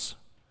others?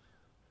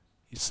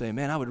 You say,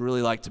 man, I would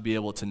really like to be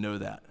able to know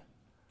that.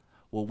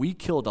 Well, we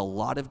killed a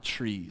lot of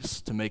trees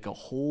to make a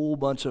whole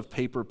bunch of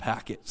paper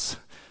packets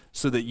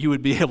so that you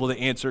would be able to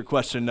answer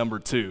question number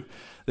 2,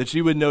 that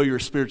you would know your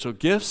spiritual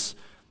gifts,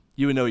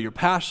 you would know your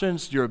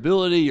passions, your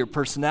ability, your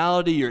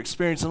personality, your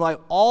experience in life.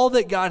 All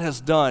that God has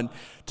done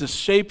to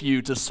shape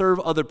you to serve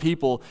other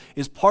people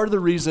is part of the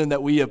reason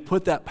that we have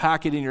put that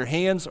packet in your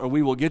hands, or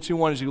we will get you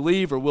one as you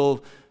leave, or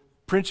we'll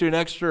print you an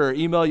extra or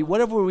email you,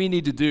 whatever we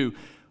need to do.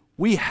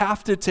 We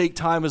have to take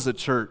time as a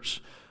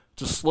church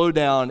to slow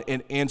down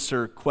and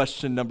answer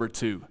question number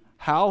 2.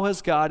 How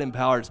has God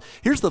empowered us?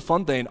 Here's the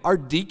fun thing. Our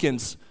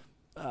deacons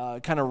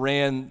kind of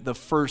ran the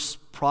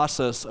first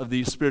process of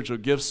these spiritual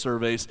gifts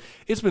surveys.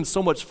 It's been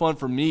so much fun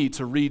for me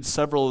to read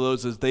several of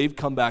those as they've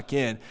come back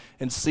in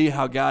and see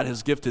how God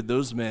has gifted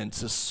those men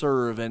to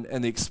serve and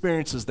the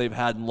experiences they've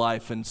had in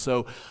life. And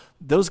so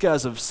those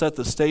guys have set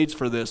the stage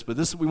for this, but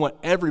we want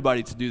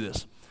everybody to do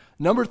this.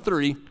 Number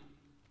 3,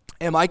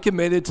 am I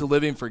committed to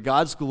living for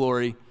God's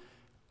glory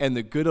and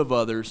the good of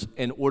others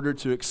in order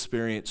to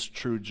experience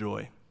true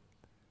joy?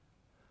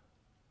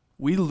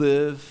 We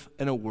live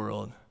in a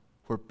world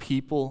where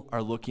people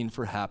are looking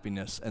for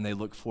happiness and they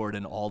look for it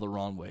in all the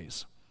wrong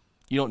ways.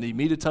 You don't need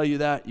me to tell you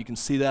that. You can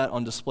see that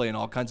on display in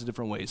all kinds of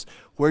different ways.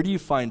 Where do you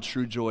find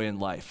true joy in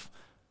life?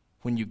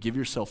 When you give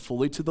yourself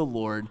fully to the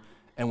Lord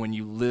and when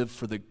you live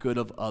for the good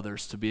of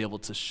others to be able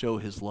to show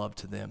his love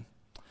to them.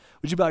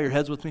 Would you bow your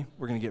heads with me?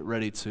 We're going to get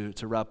ready to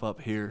wrap up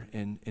here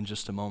in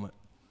just a moment.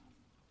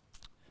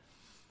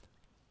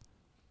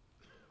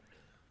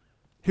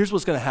 Here's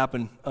what's going to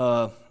happen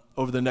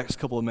over the next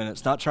couple of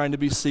minutes. Not trying to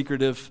be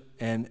secretive,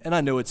 and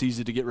I know it's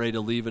easy to get ready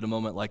to leave at a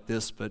moment like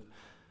this, but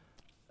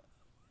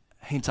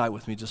hang tight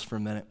with me just for a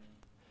minute.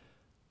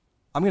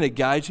 I'm going to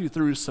guide you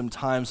through some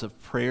times of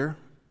prayer.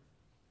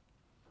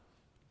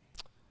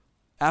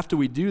 After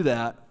we do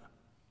that,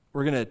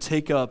 we're going to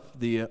take up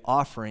the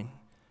offering.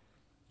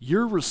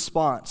 Your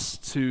response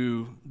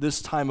to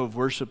this time of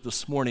worship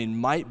this morning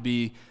might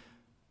be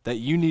that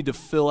you need to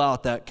fill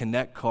out that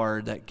connect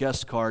card, that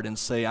guest card, and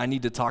say, I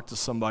need to talk to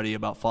somebody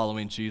about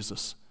following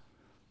Jesus.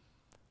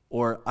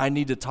 Or I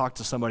need to talk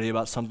to somebody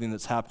about something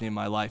that's happening in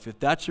my life. If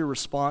that's your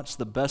response,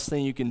 the best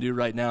thing you can do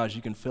right now is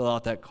you can fill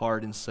out that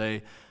card and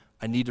say,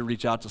 I need to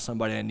reach out to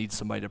somebody, I need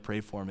somebody to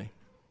pray for me.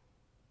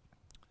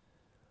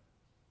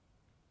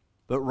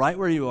 But right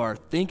where you are,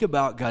 think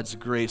about God's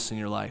grace in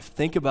your life.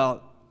 Think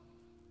about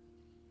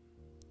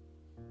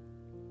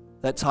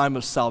that time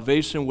of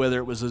salvation, whether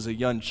it was as a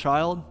young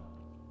child.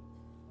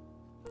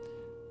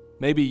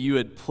 Maybe you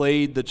had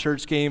played the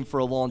church game for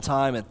a long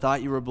time and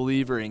thought you were a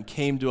believer and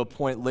came to a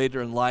point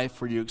later in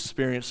life where you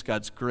experienced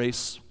God's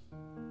grace.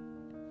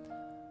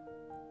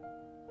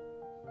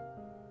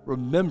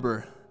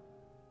 Remember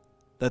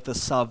that the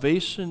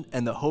salvation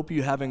and the hope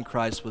you have in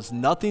Christ was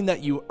nothing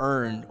that you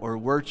earned or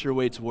worked your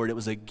way toward. It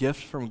was a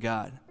gift from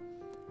God.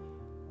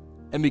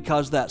 And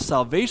because that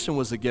salvation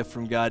was a gift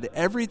from God,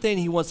 everything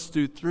he wants to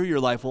do through your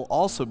life will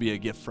also be a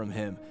gift from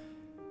him.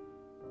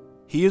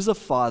 He is a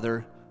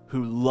father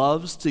who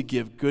loves to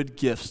give good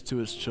gifts to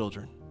his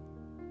children.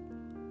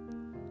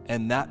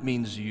 And that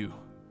means you.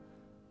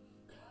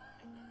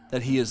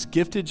 That he has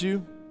gifted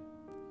you,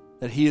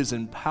 that he has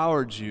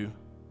empowered you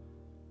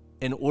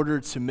in order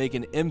to make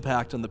an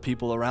impact on the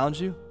people around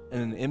you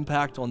and an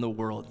impact on the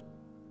world.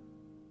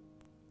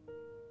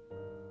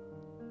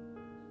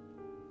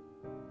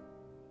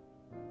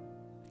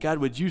 God,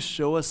 would you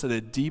show us at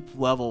a deep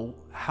level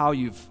how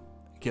you've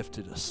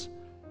gifted us,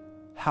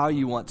 how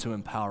you want to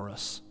empower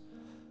us.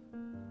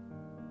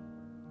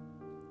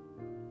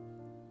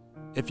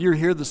 If you're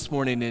here this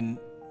morning and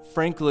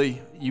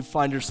frankly, you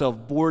find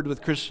yourself bored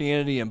with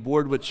Christianity and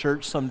bored with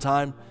church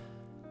sometime,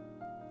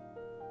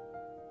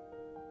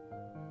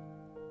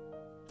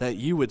 that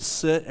you would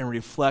sit and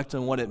reflect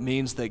on what it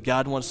means that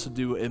God wants to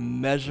do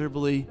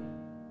immeasurably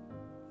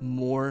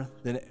more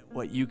than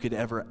what you could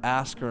ever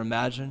ask or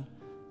imagine.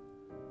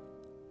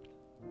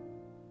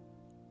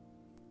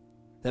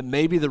 That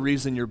maybe the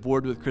reason you're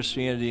bored with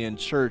Christianity and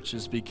church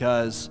is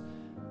because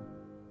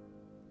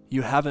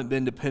you haven't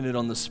been dependent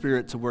on the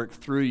Spirit to work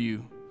through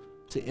you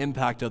to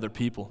impact other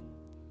people.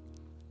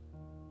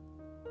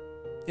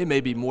 It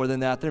may be more than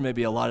that. There may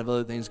be a lot of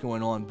other things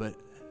going on, but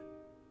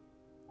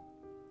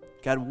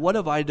God, what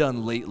have I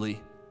done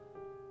lately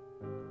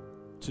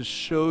to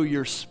show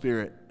your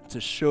Spirit, to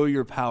show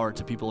your power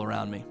to people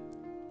around me?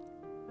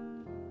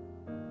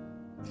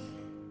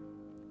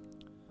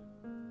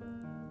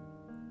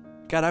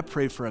 God, I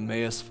pray for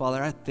Emmaus.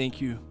 Father, I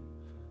thank you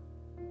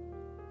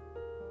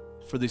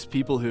for these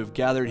people who have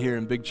gathered here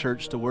in Big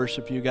Church to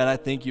worship you. God, I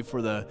thank you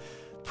for the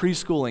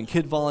preschool and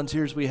kid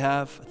volunteers we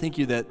have. I thank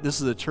you that this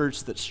is a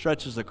church that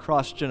stretches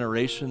across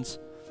generations,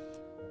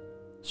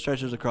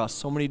 stretches across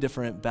so many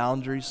different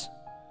boundaries.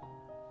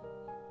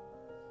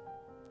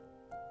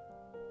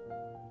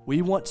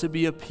 We want to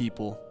be a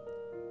people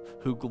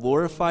who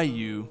glorify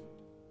you,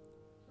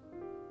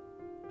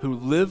 who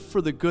live for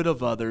the good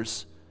of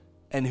others,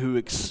 and who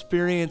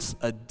experience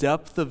a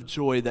depth of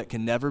joy that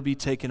can never be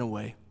taken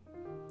away.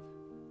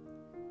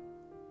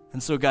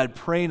 And so, God,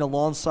 praying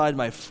alongside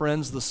my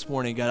friends this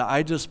morning, God,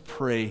 I just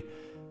pray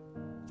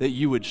that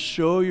you would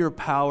show your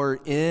power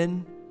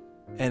in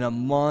and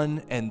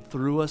among and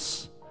through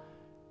us.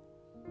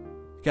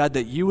 God,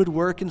 that you would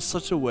work in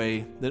such a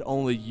way that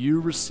only you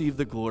receive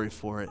the glory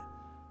for it.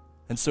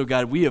 And so,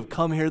 God, we have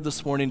come here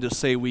this morning to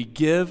say we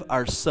give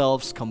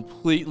ourselves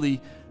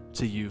completely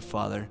to you,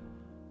 Father,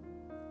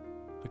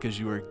 because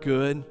you are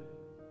good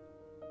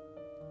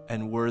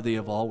and worthy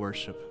of all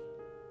worship.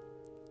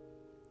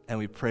 And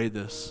we pray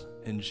this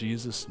in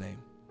Jesus' name.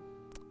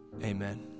 Amen.